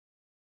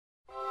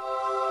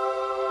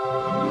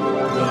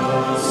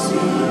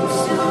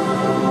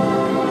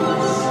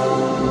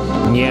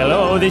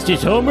Hello, this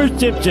is Homer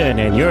Simpson,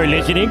 and you're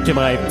listening to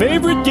my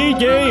favorite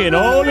DJ in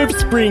all of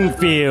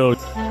Springfield.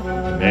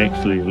 I'm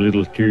actually a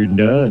little turned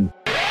on.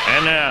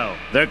 And now,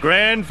 the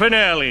grand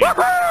finale. Colors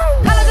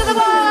of the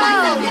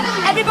world!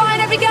 Every boy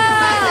and every girl!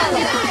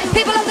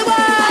 People of the world!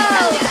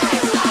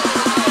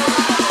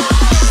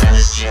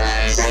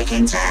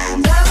 Taking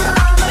time.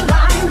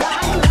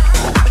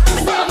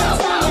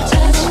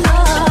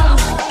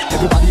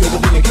 Everybody over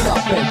there, get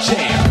up and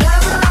jam.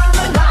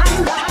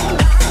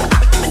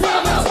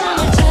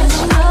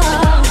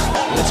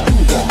 Let's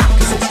move on,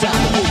 'cause it's time to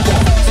move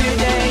on.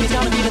 Today is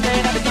gonna be the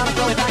day that we're gonna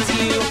throw it back to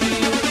you.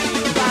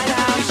 Find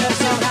out, show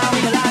somehow,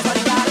 realize what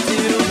you gotta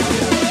do.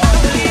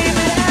 Believe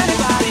in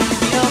anybody,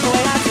 feel the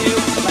way I do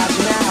about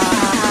you now.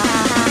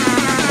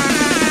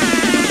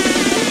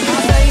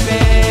 Oh, baby,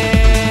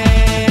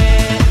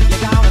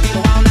 you're gonna be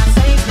the one that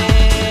saves me.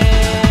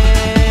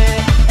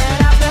 And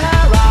after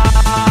all,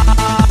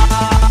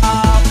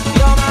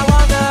 you're my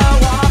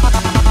wonderwall.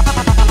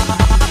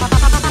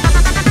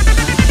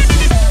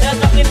 There's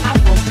nothing I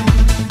won't do.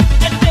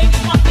 Anything you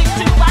want me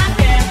to, I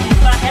can keep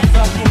my hands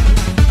off you.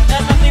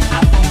 There's nothing I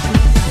won't do.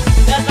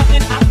 There's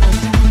nothing I won't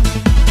do.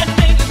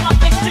 Anything you want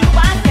me to, I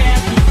can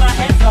keep my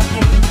hands off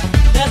you.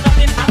 There's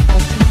nothing I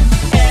won't do.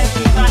 Can't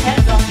keep my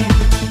hands off you.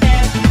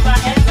 Can't keep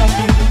my hands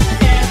off you.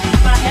 Can't keep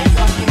my hands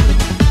off you.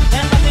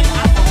 There's nothing I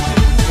won't do.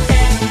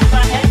 Can't keep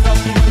my hands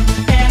off you.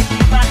 Can't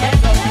keep my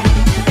hands off you.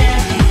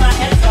 Can't keep my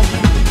hands off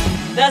you.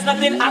 There's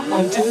nothing I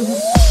won't do. There's nothing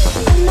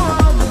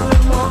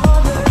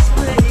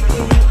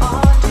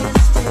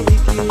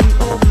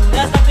I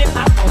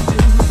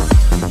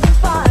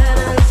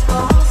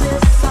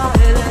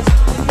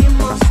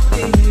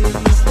won't do.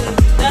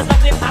 There's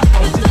nothing I won't do.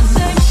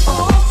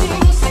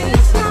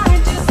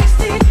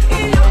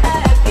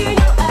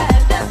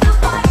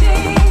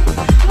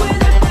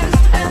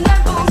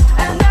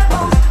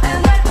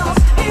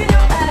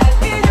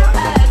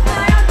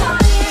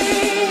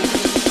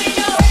 In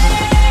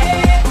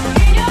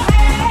your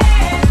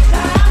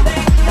head,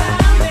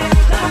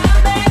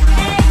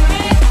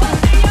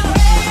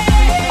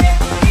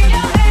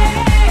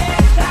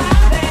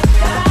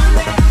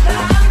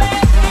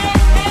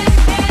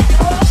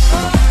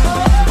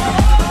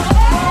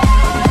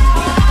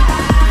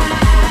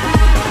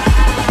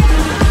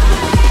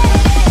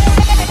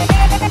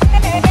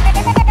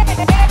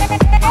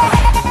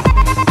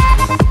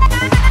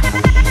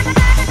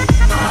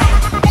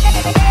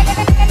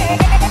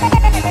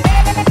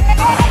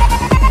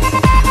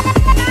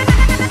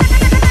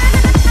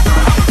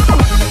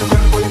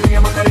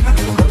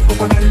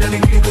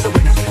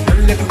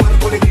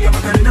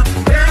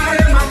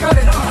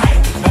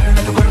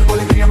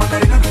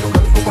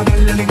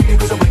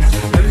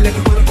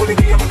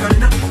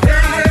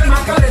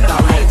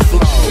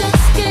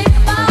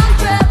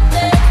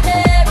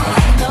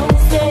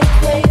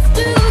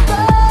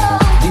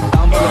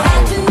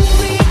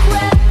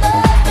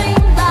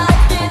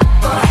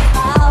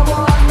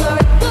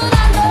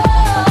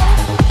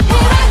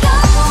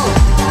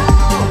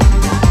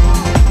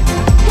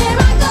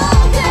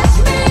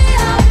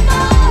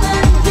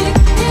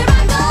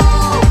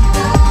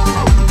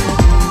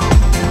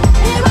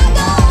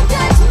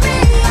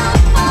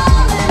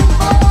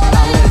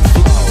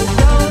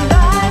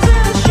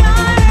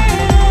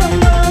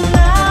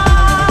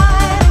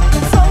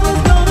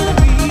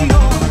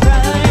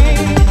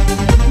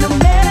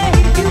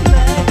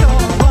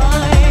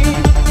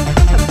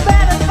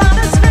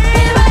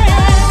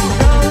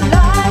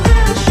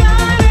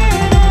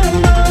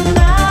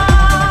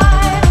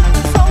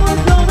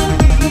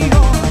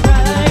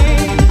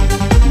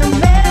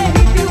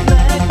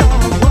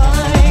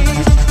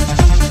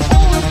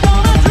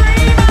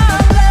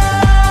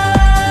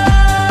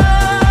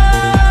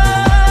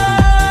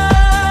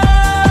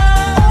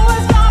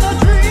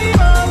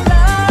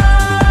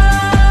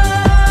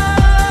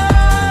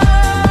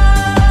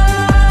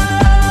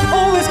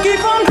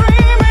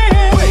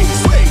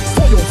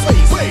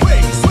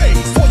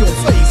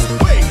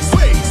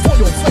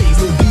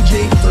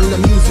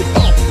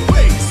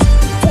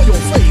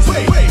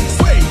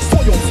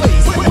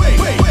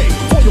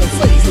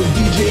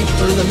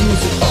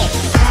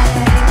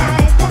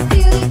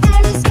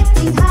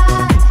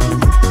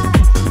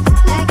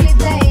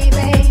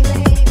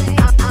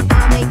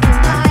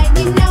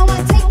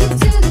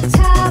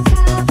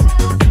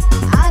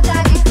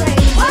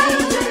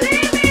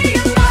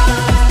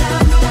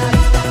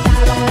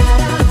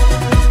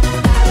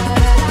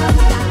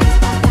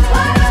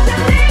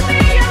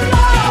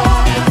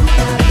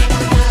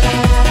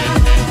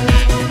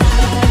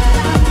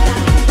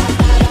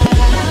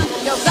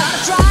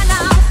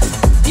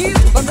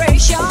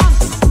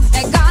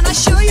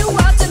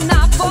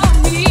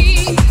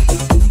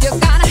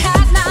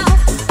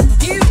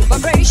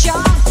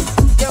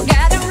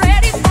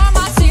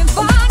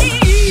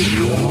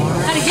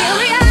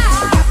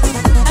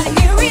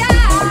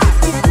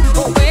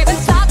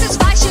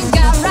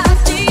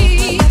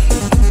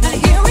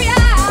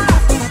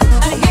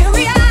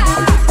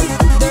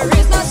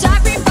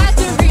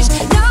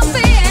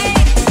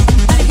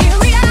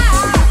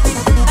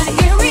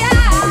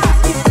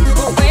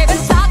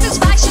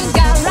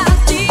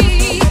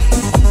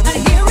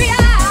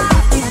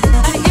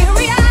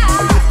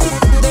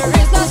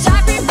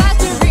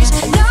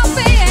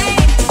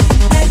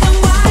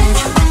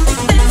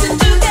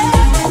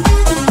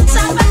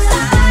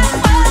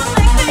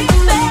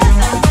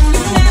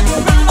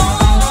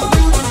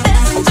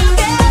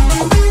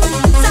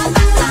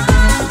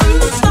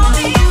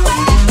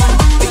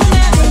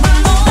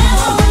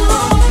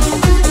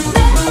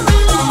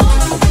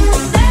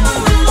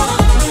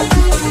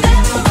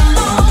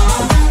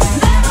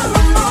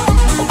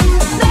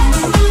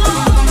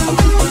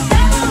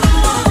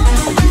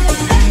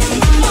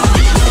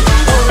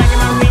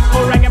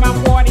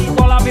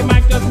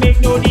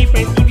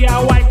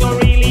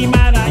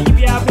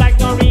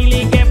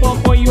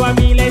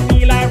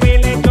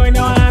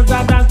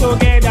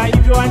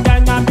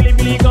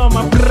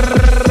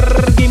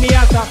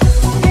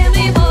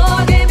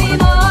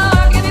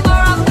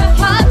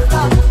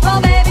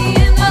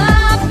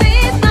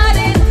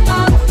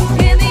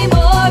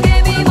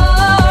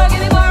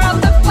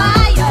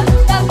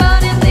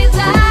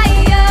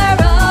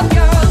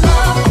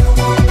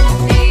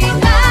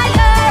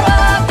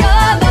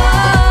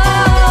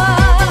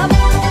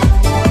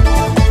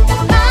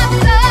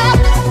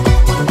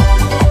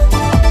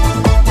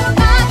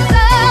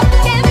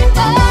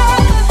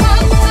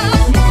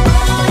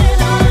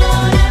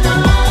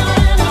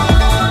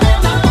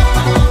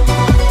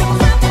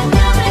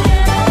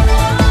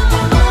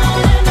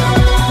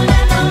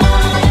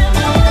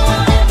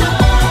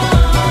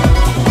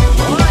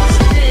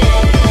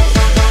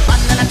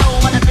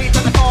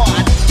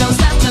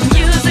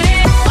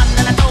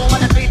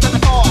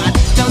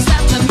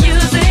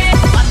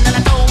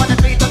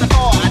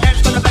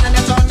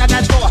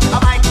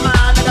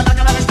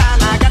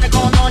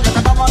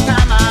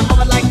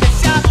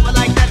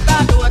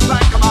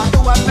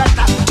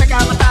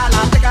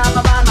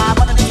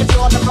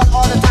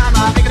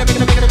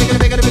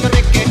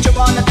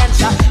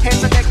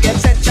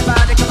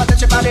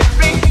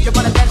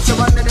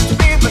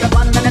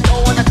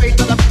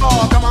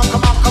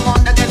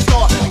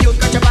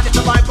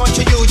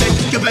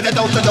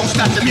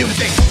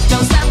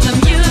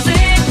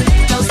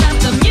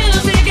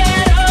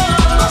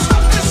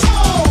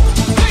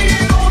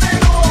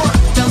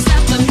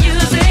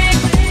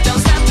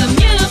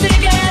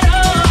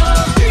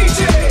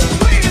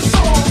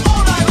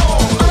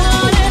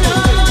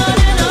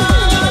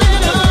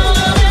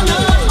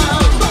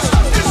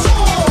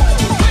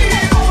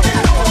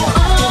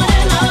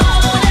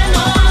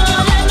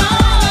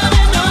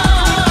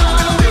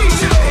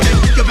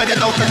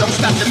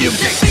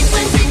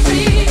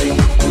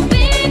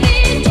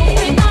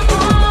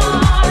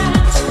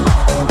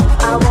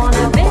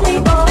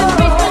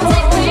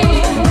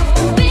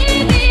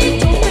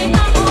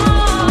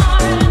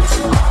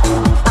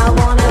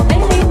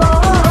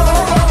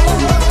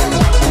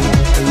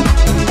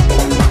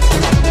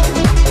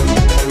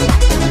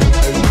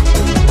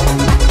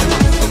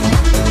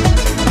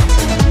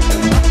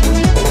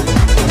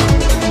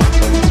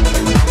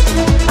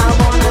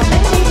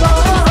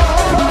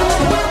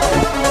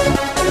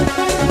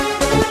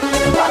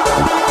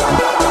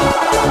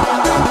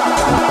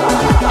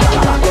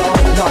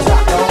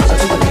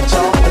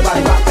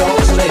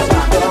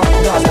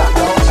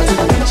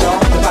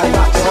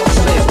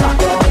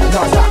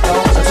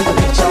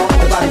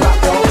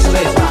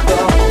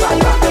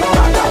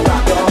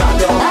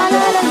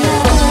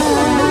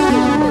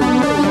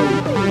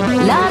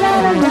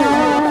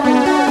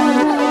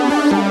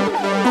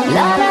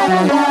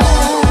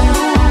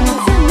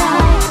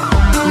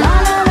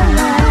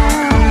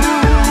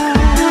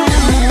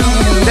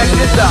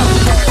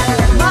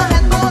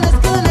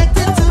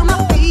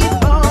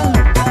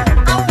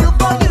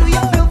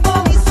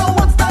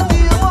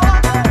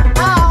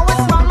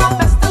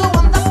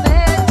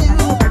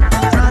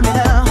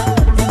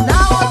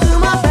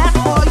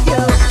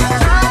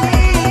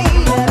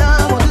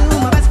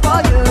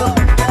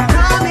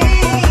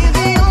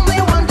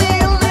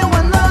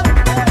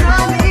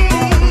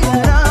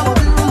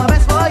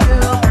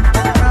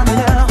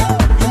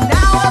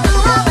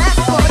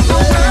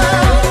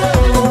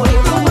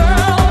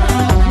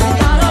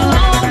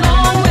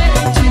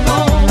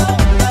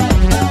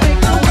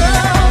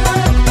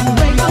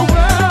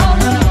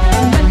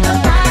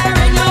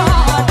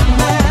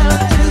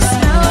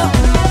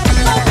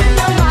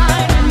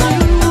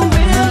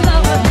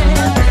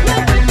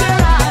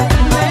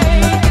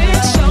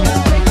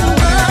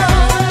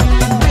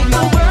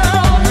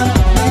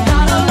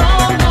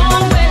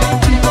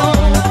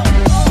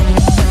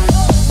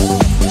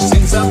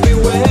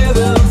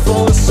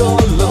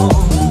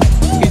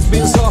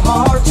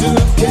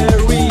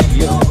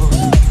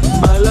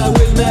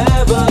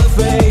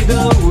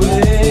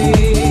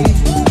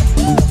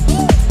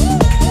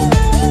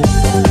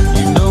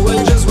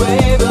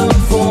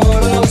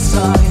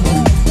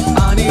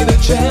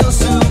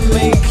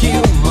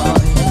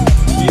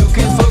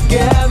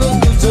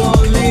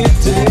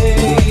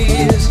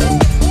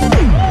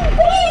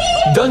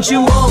 Don't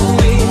you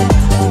want me?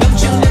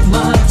 Don't you need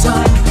my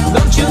time?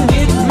 Don't you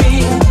need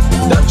me?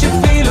 Don't you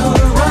feel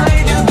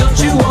alright? Don't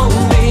you want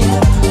me?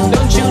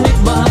 Don't you need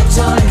my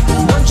time?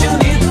 Don't you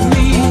need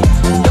me?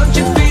 Don't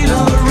you feel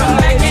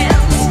alright?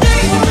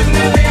 Stay with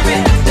me,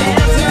 baby,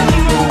 dance and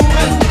move.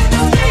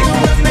 Stay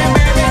with me,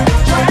 baby,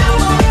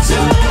 travel to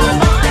my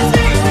mind.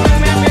 Stay with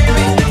me,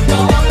 baby, go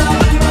on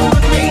and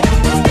move me.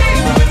 Stay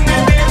with me,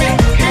 baby,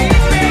 keep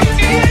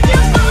me in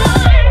your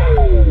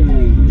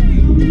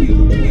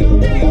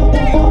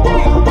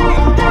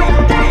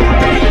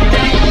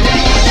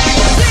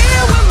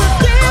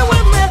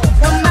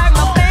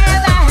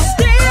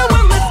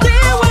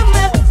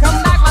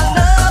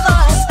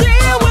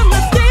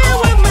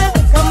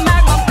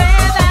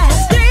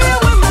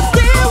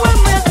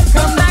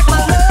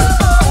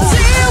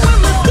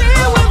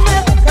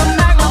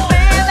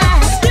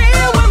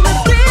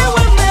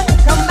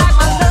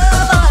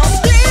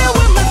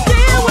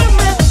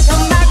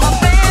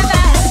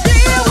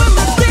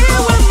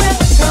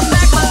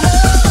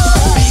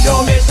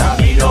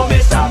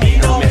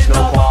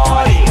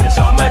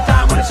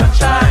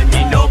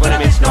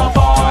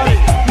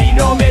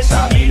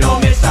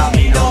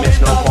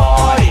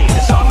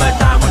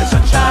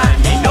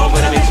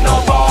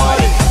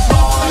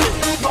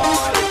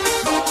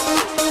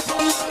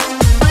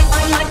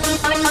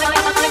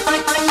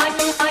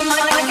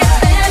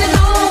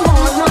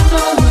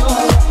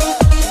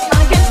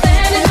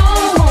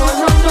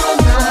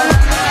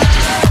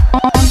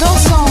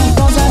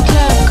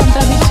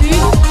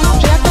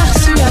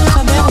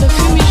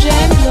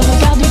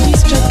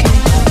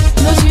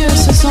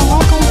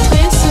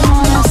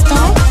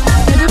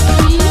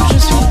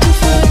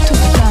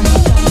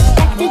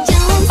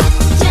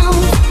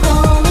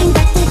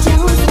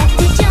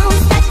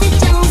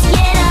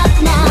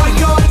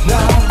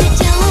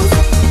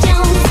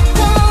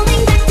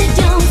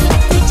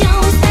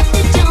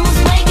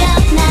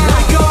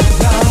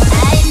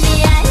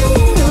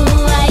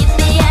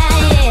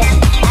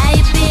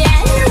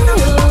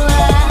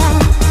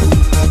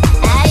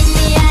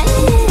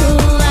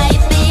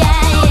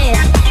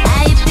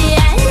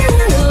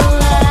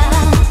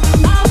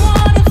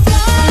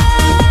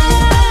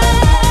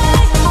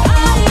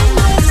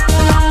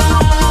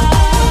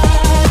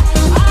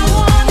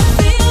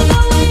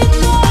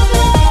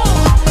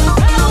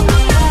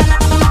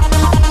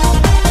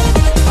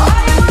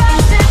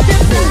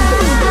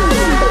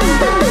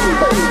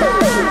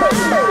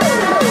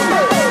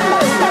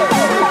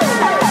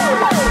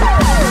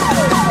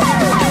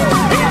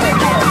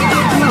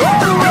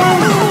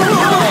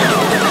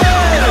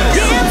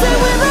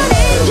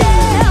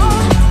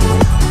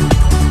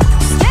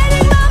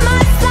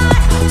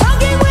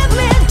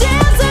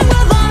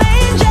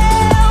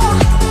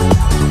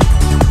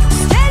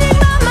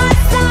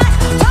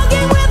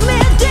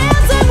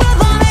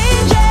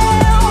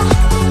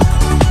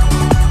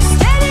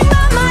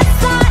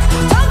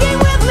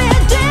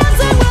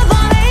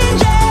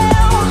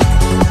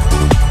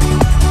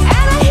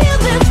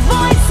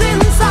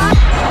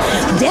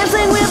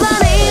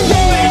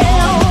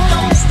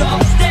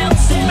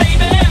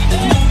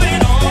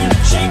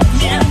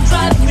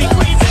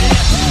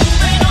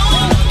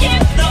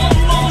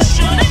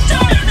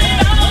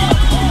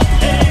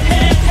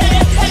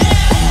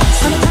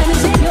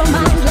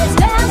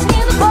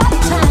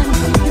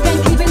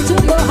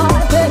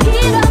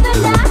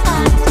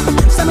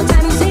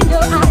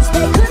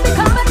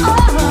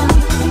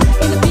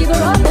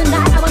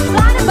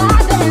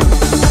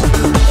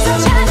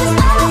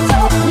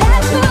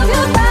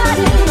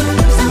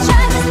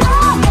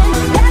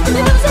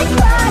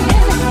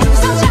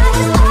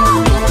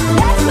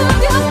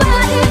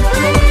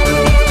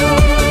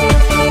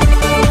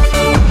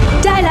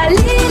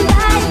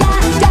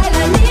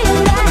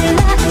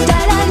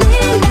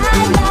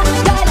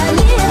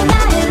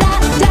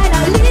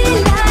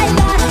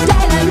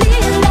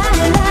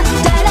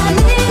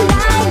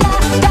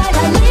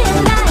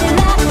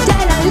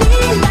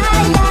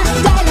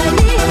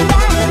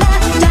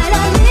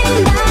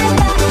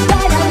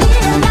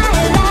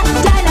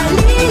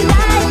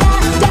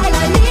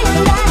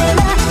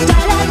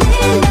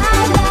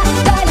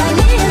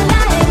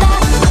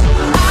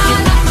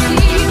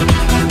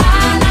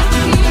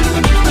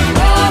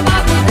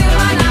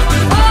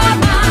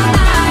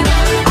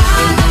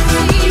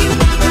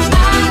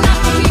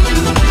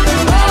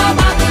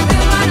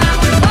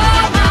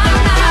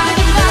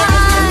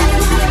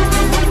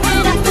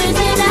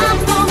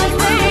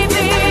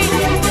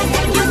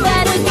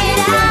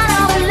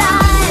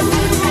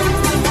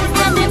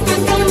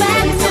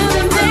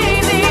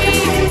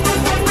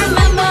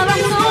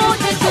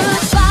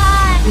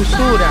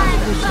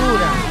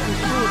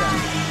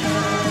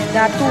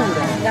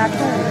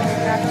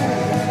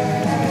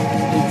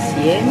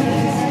Insieme,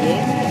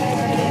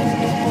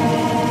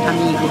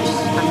 amigos.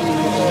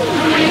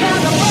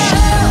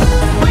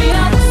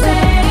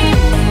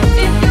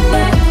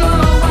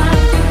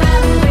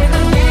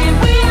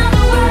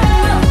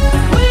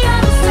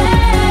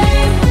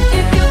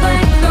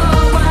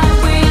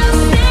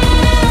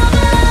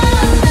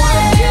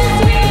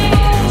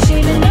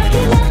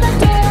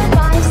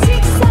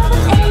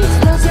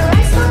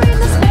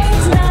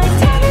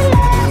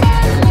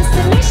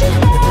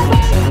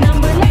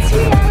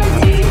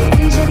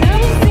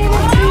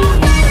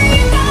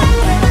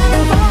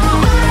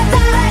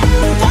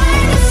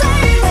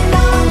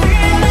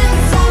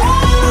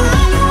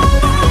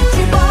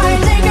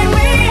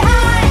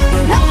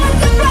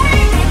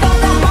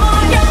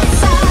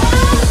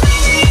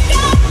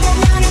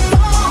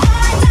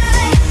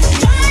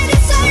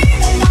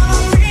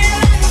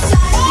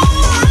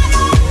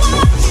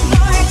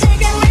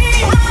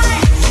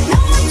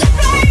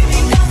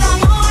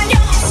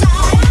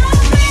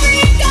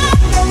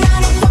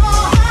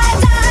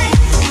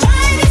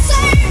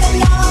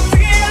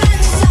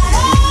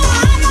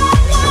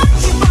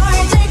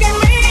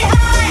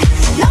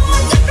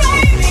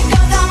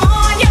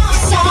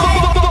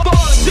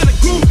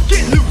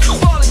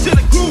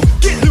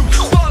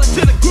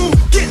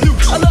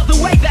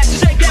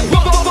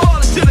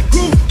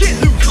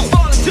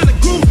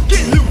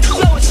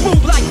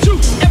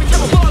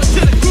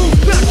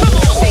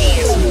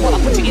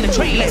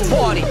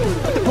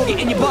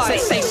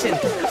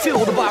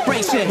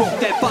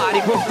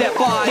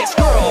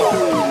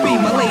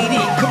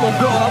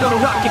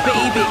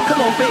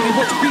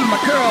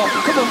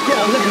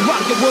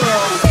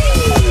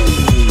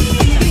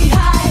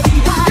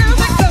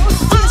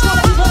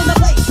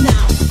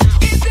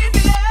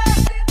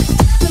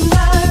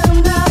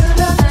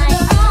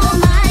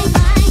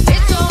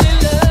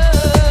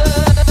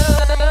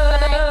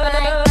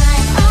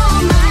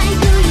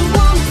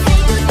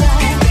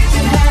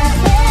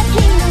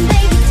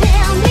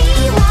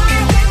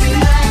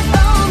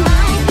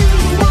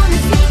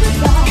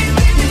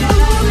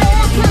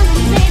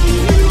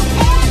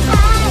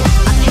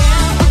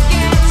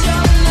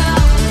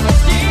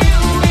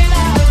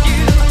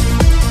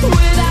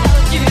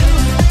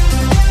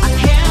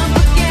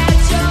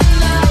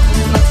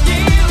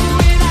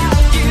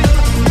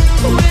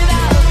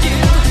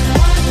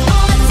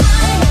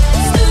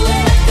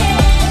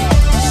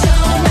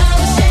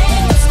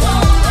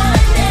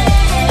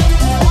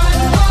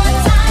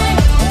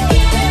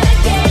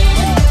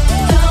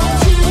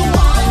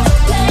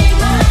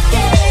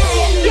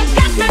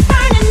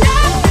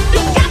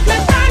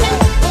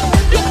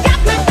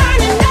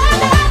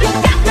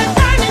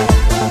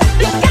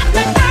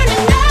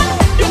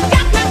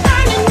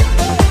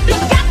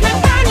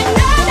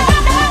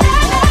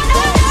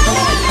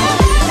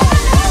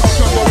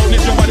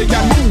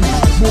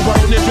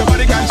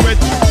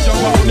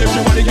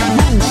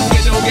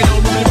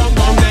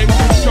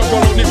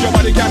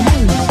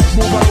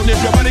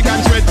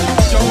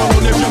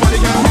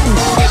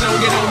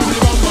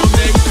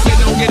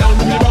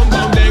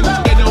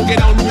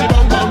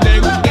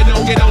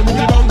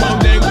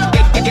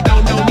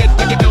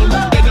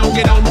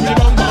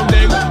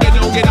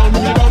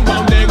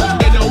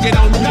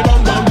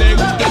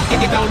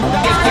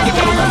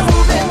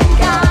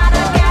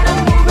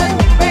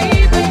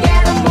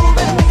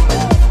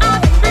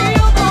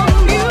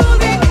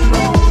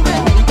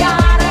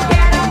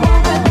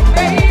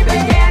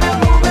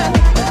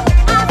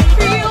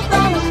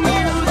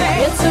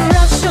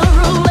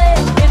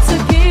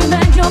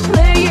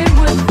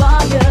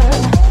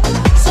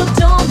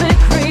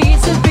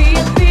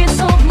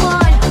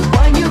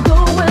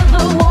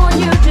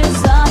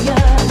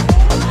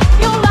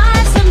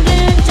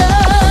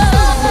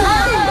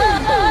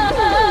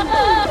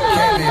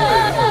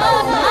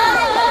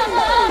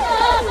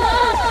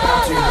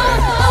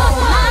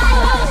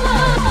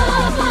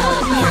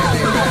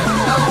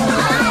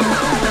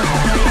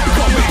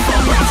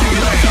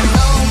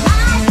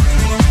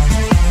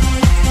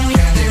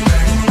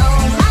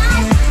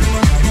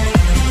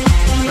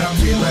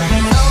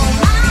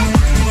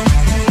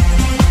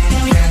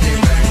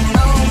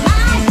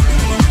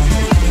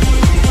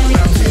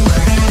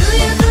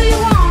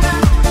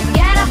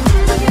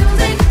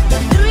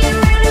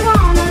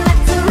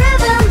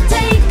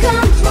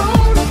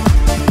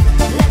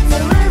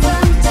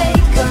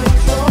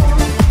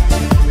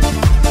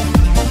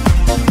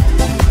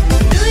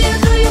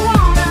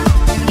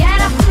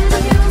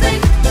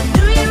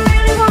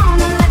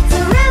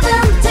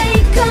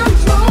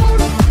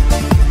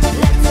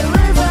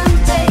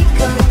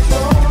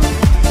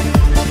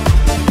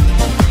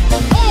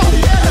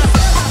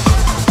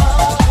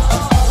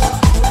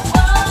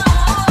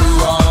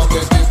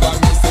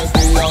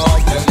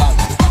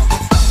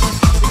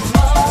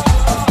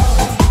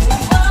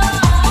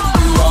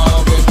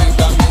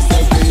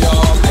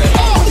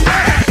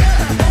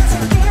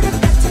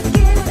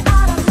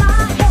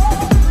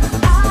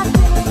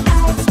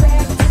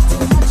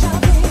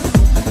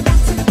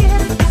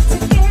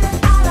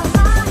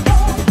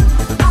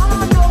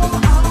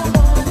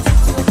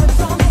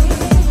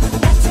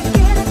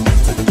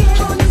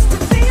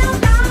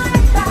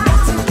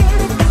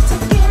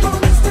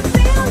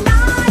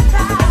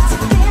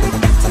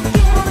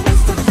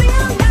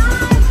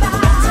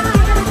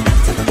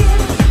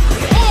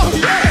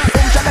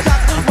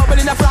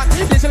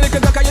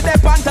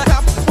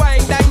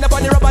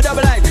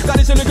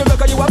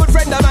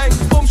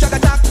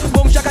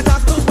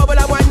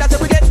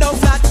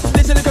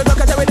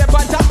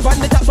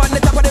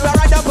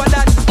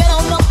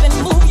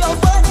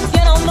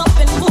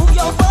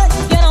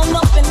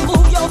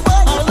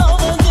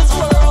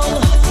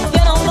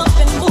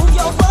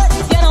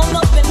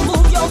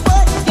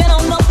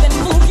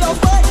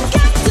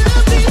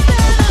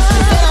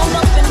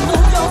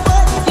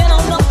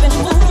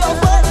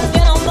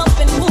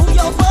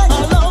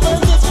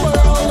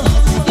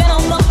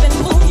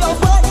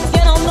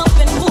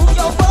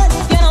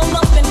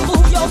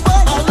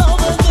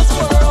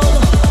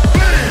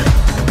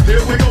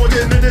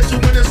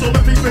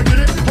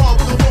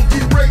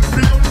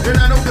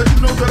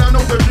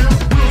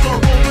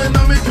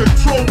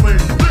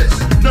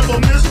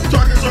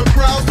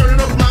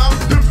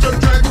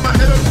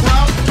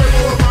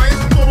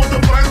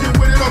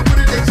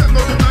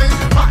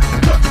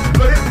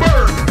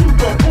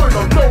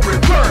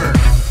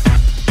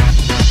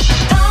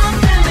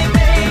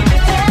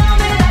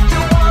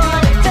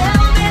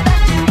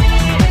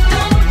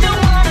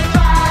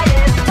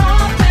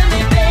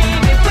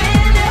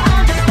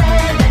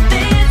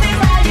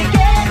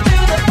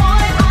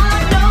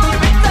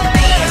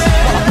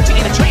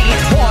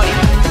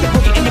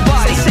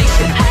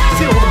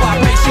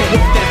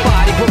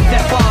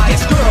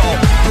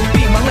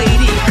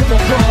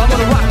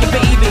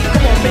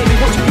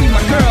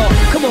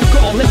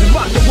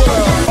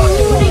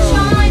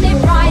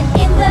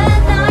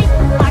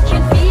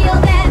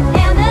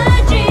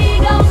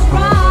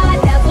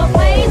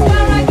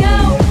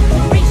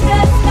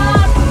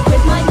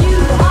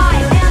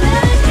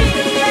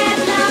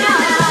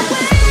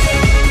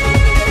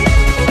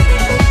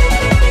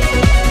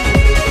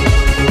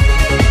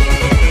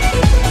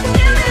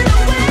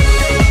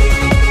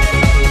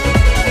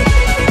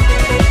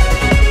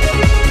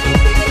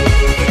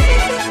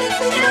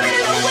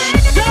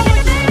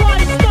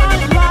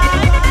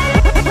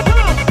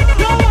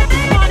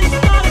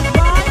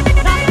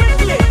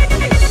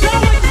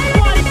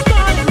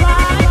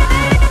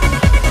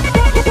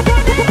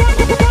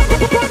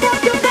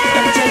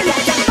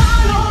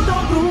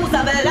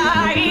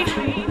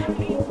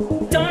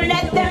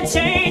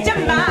 change your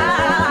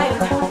mind.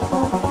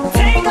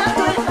 Take a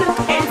good look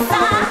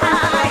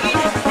inside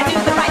and do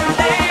the right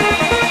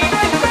thing.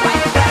 Do the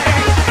right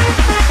thing.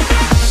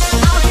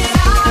 How can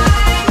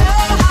I know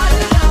how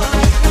to love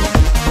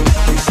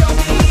you? Show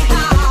me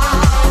how,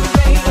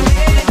 baby.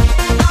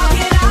 How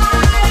can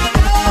I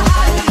know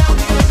how to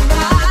love you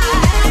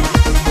right?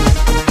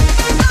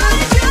 I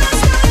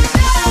just don't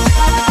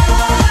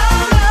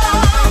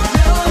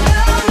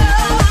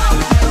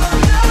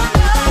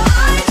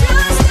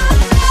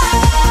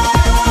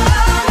know.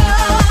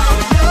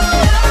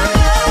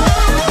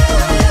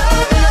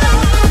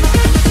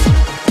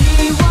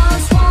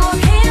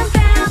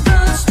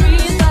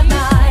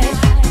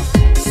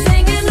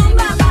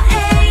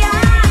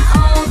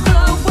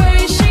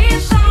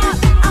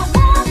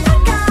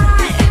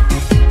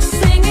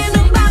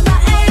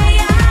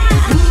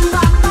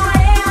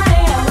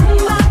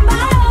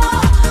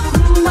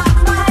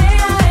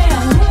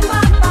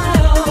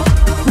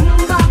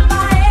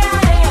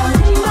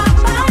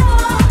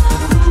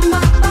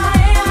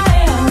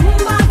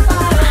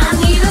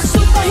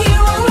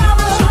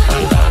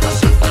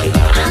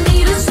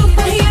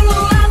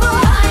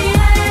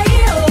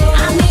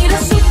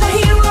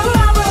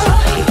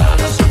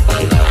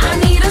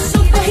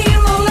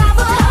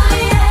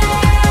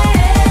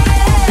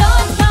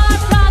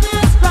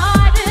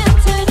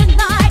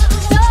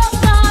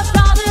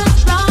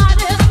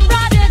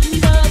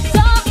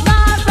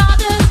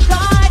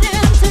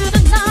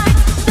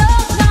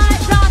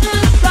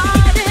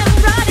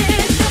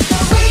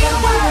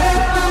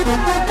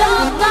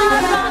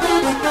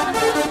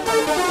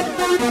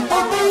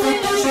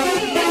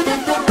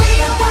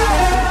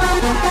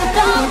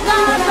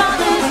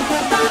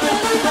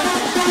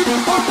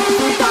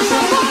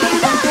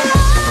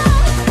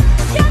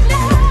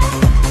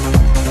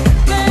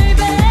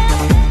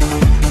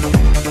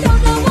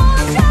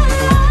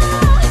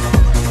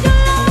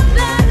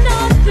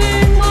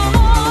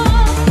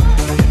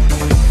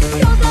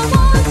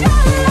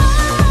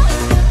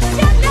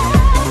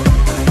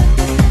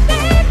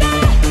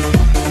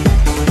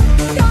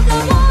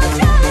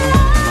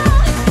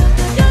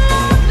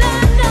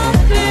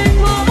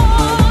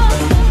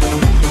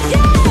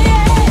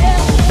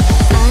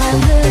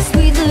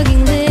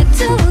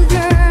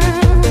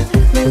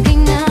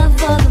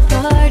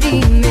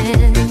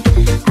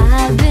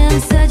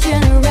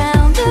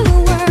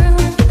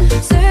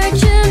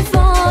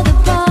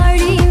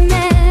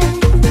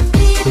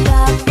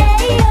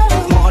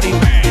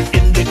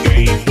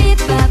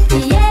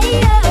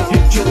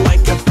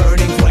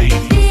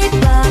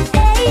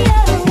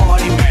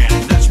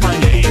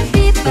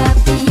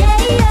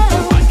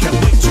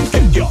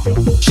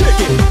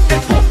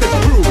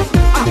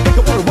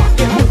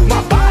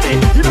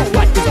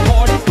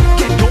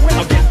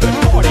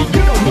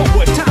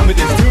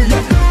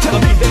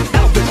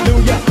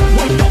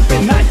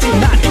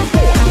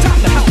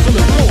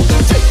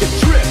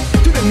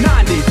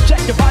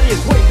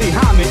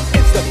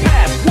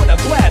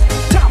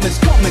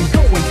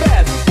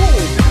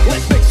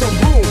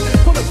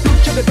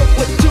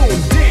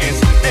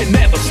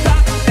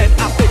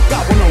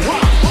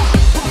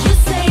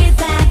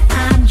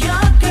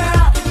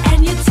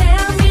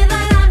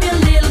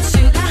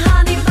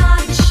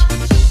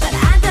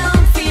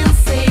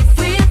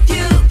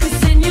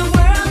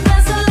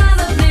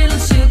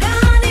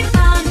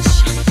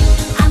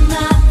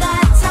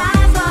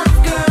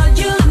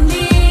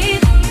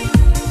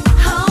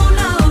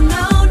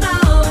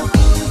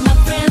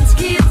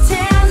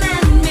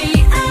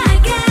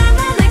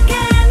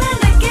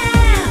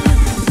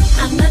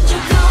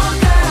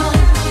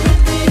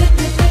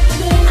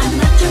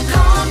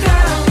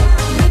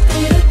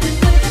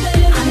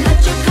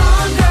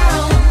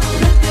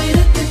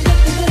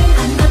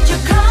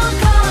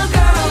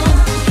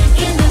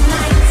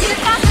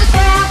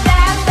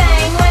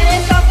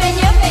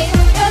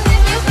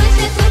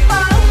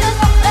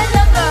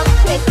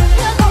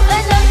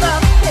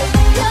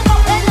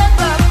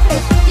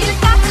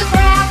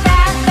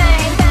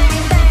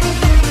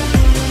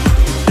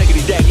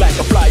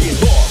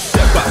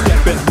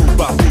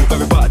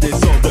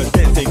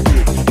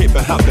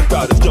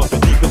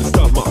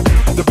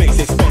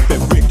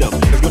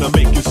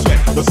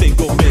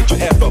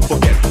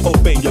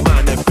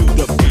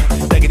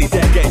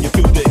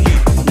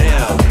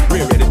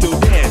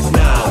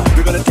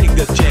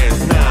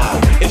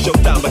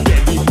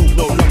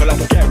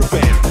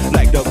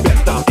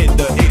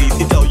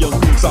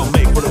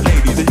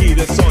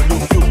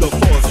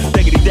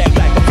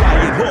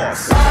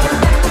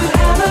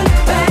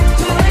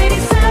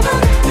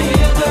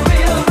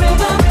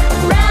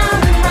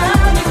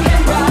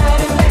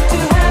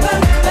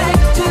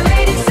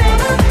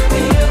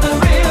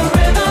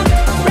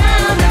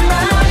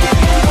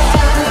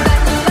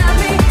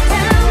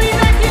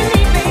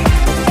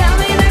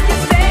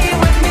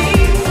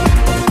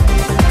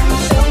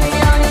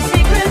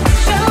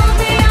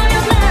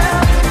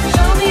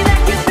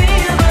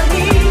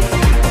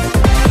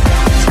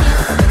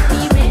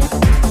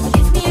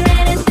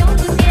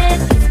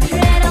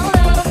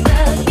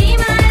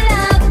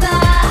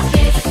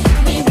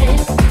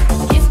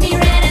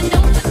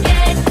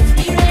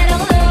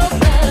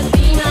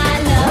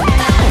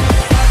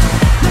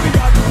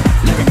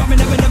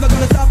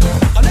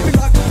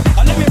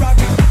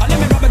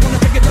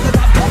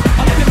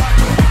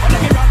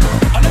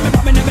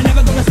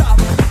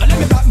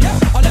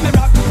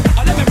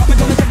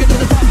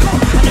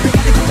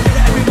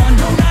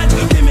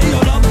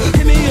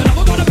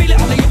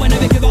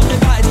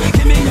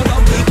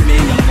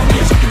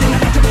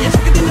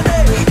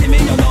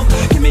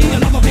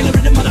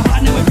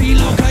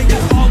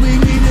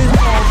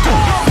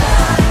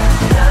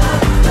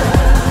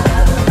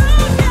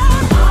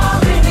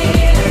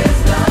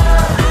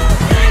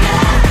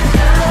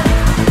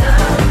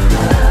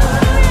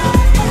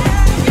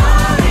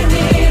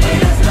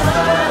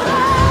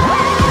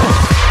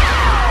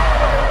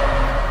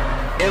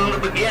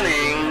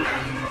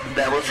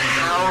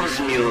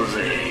 house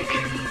music.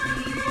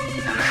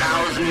 And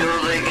house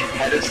music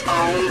had its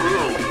own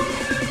groove.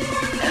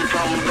 And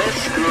from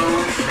this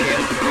groove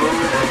came the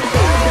groove of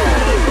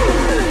all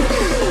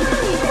grooves.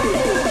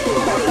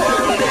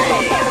 One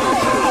day,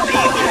 some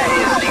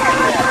DJs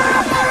declared,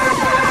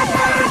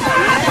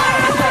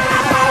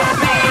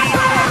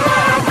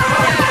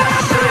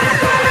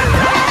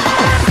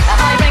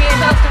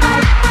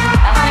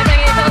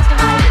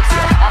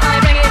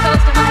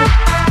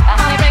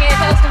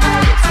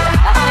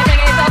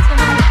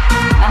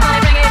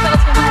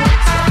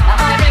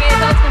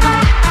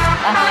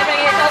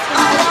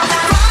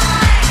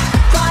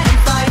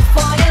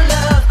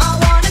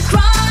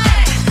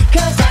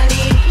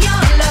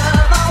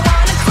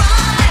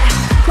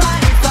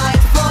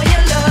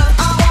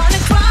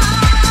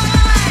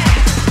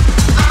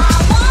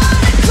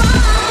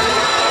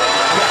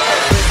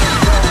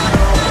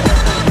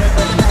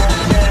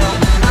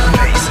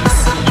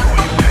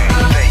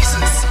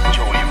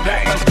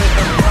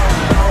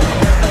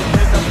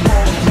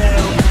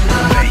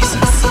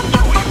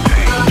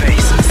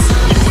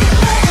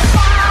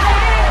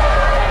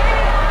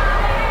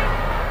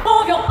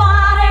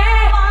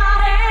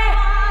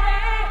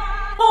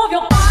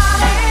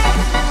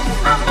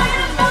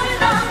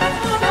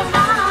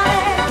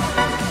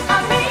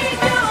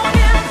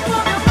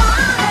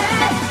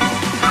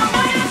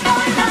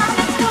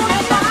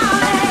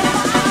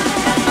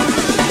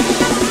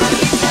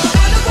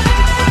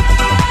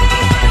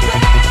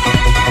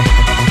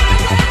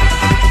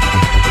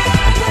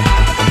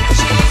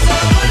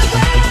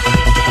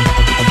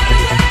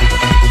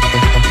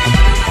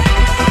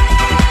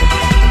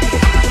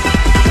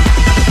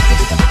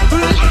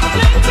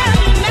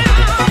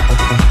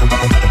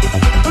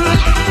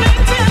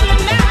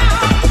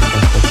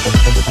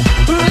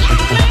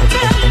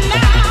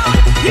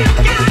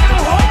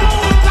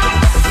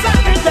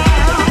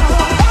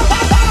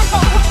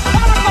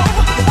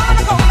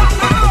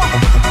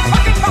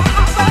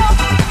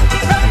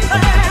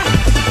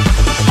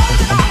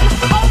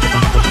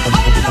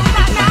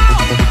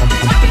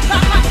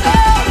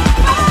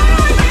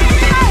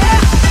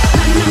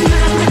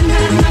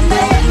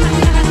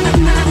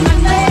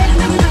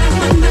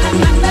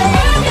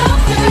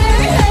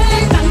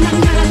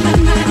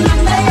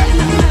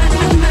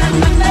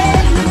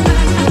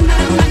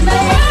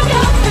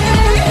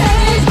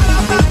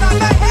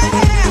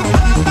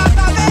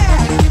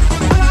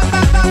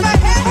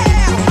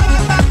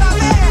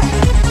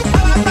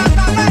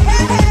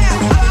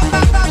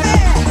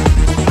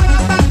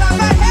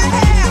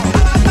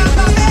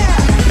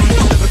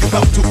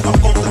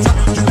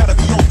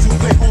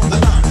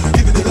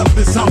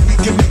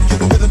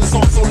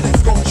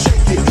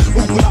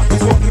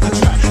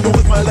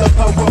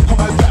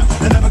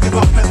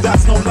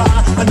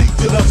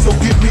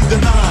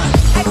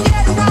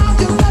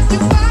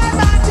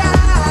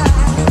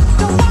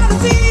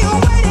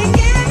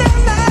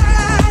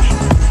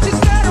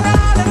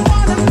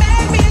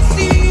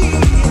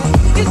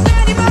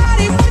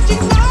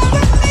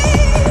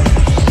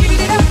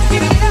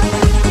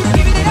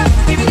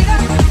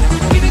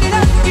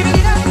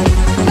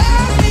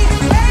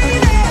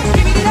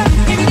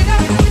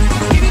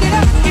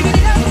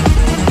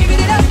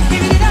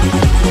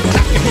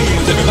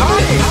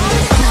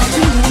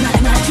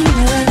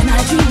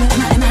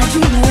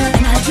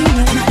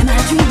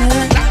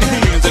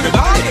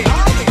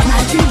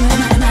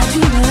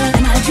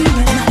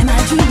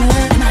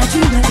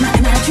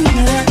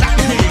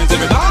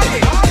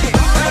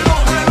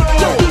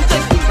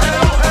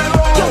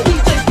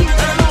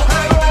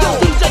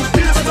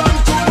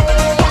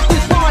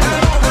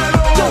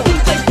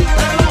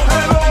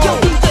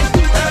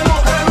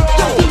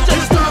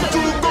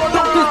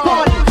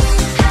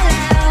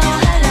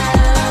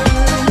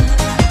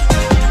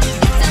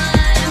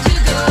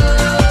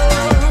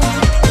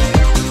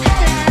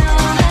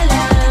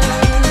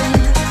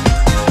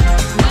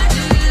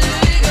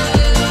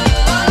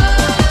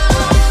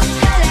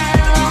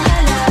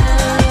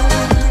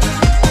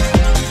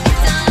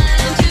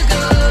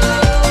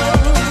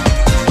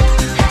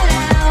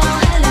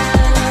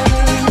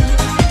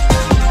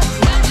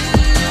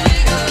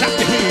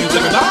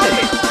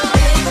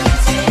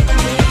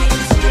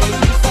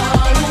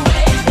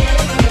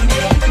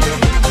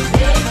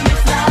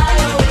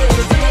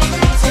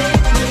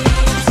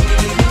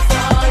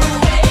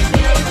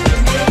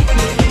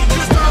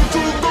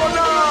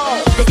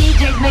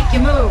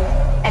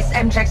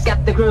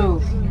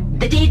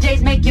 The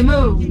DJs make you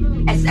move.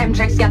 SM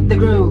tracks got the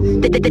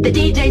groove. The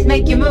DJs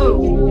make you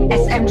move.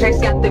 SM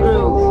tracks got the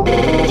groove. The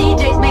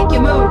DJs make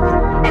you move.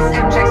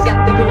 SM tracks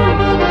got the groove.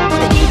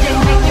 The DJs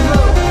make you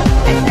move.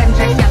 SM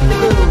tracks got the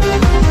groove.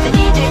 The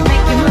DJs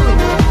make you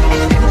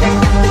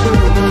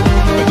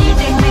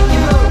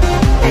move.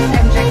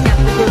 SM tracks got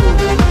the groove.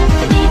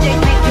 The DJs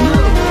make you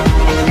move.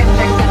 SM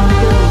tracks got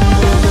the groove.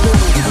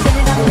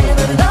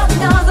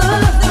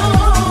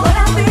 What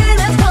I feel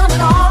is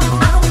coming on.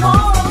 I don't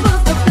wanna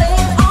put the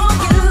blame on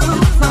you.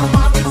 My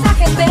heart is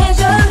like a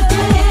vision.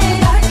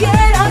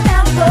 Get up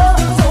and go.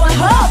 So I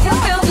hope you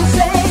feel the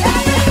same.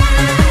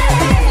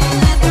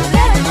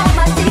 Let all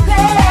my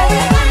secrets.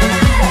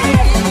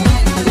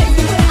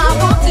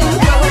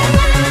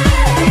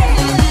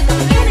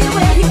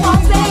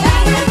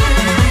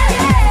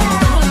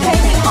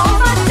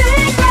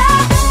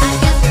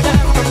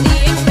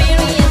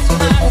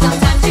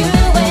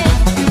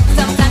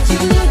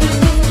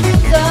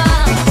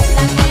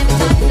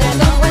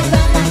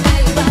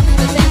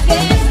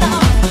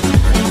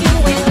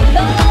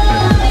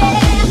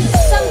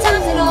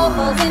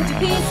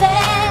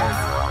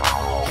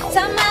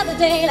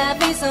 day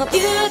life is so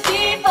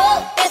beautiful.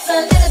 It's a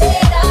little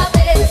bit of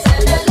this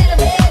and a little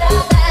bit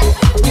of that.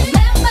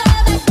 Remember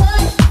the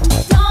good,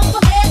 don't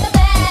forget the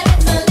bad.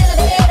 It's a little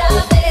bit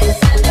of this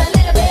and a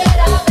little bit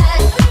of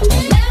that.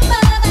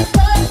 Remember the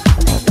good,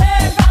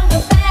 learn from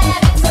the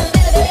bad. It's a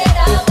little bit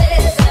of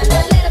this and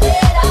a little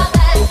bit of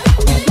that.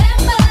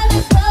 Remember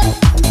the good,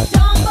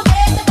 don't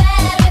forget the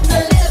bad. It's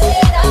a little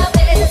bit of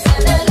this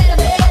and a little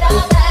bit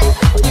of that.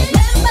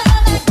 Remember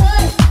the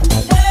good,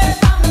 learn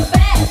from the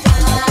bad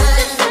times.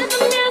 This is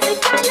the music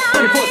I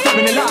like.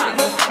 24/7 alive.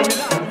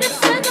 This is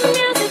the music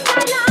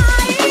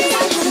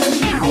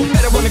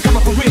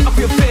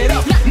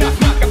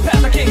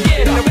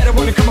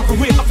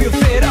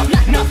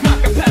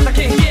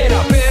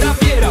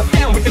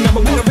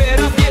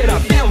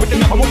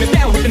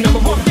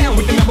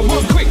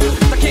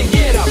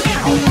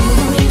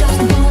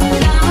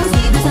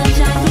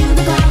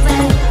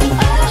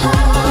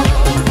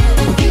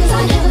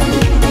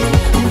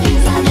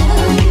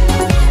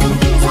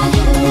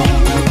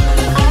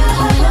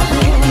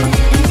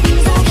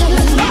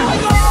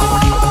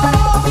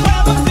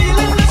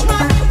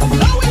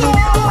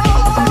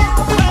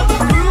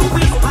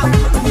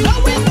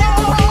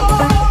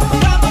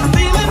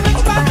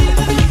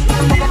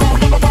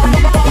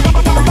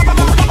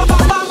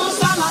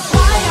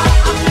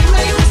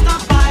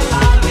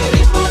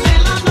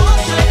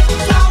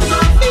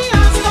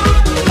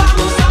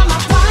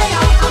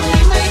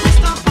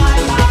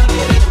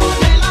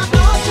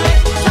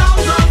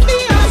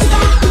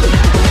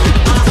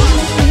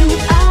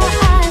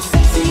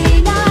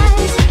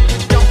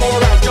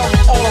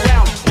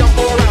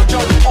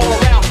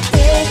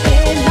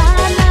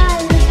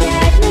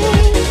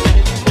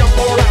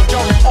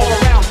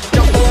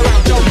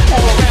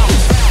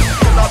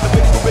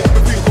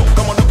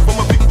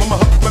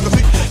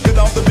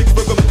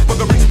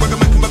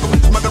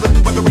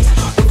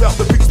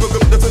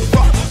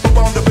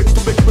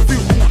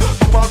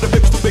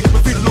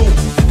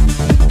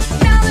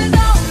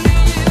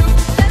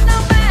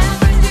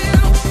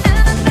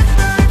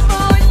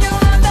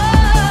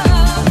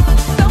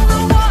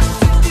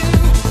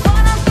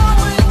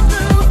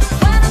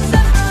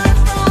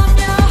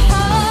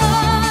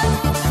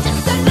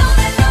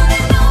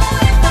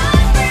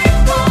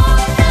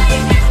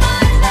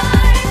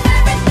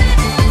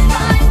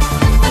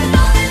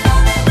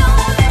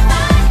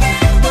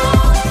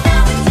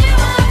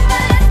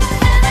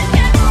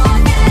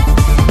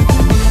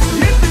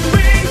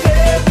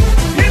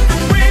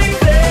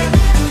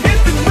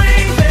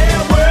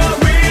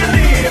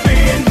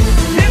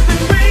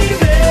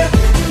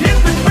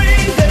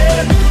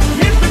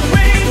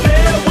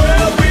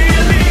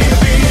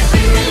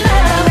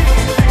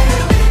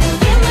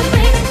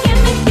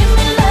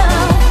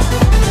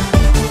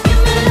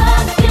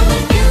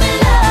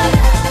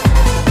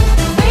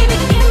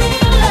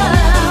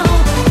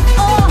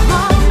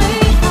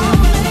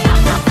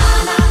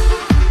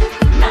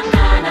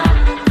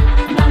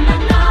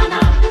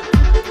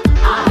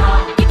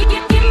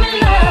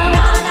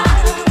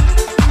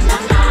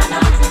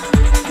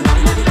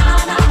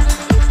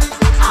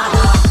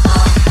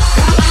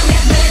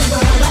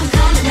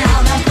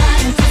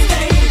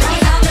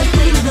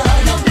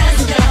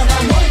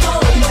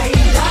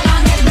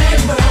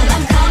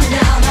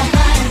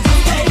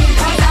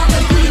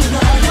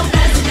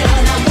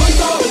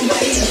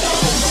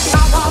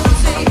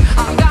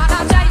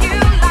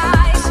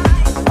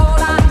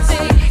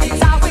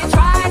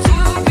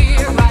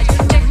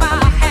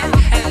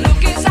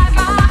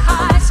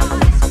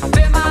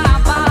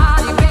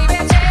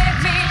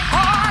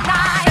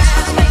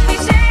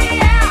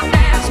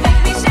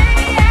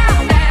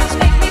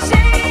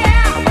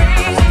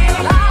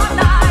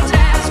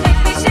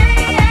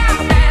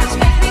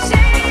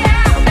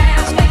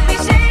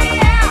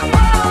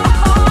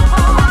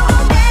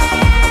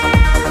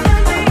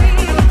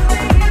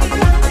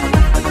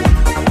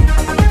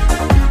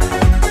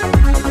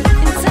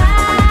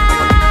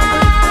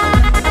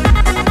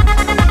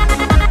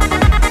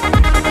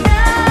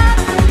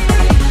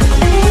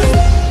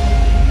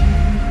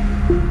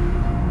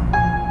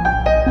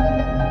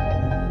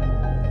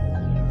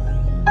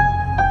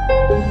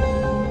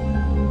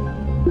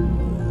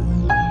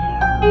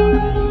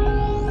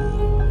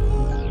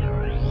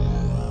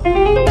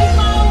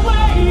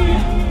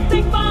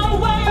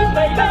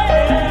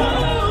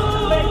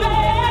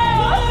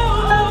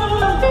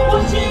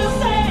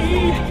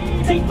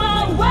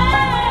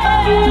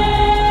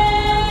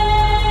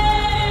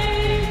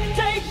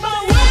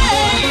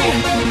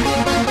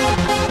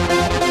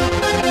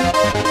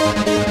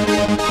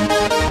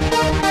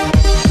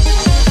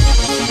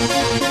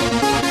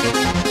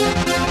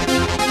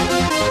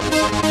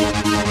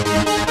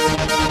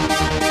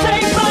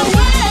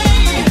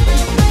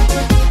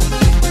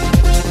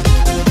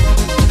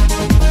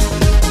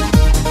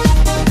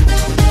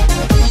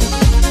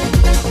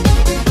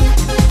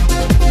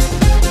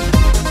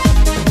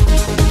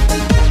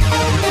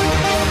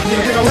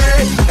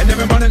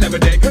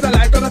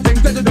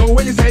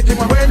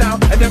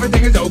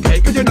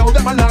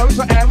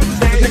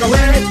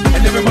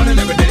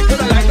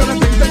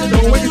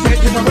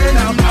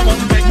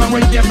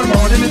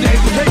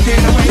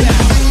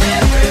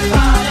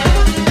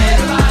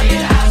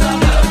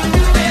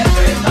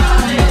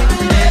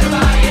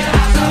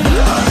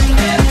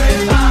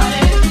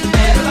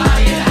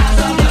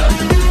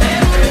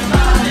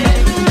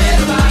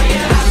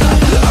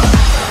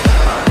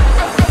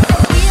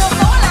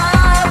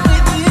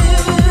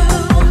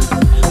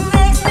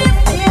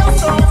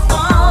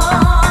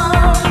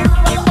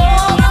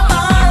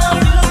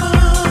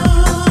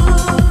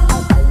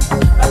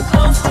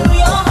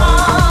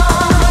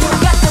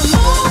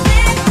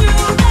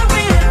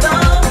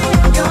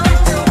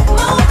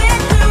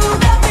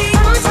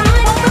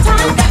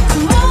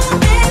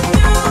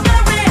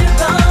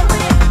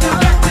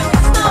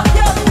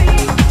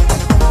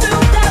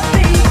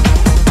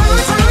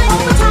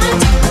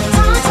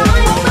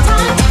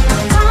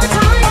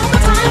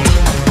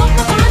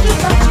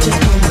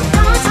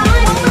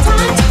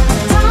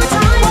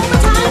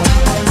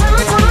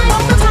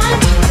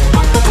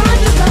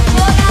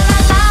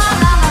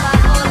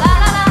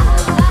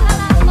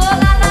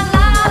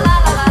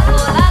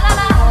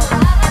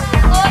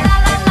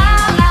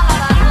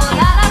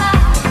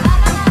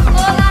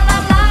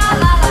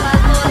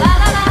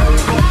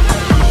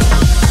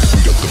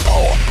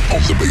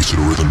the bass of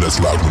the rhythm that's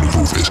loud when the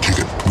groove is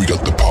kicking. We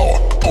got the power.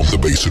 Pump the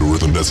bass of the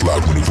rhythm that's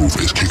loud when the groove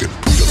is kicking.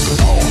 We got the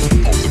power.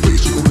 Pump the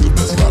bass of the rhythm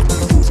that's loud when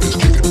the groove is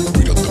kicking.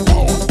 We got the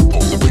power.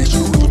 Pump the bass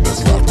of the rhythm that's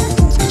loud when the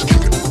groove is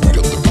kicking. We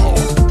got the power.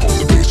 Pump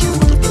the bass of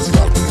the rhythm that's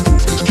loud when the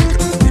groove is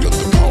kicking. We got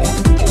the power.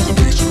 Pump the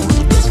bass of the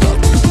rhythm that's loud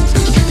when the groove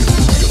is kicking.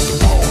 We got the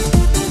power.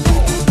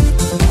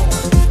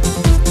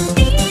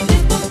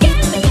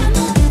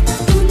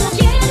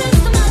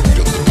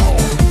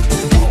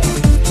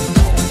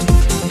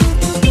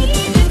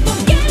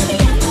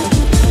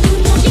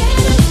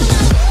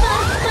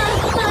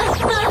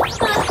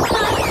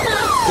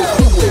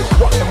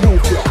 Rock the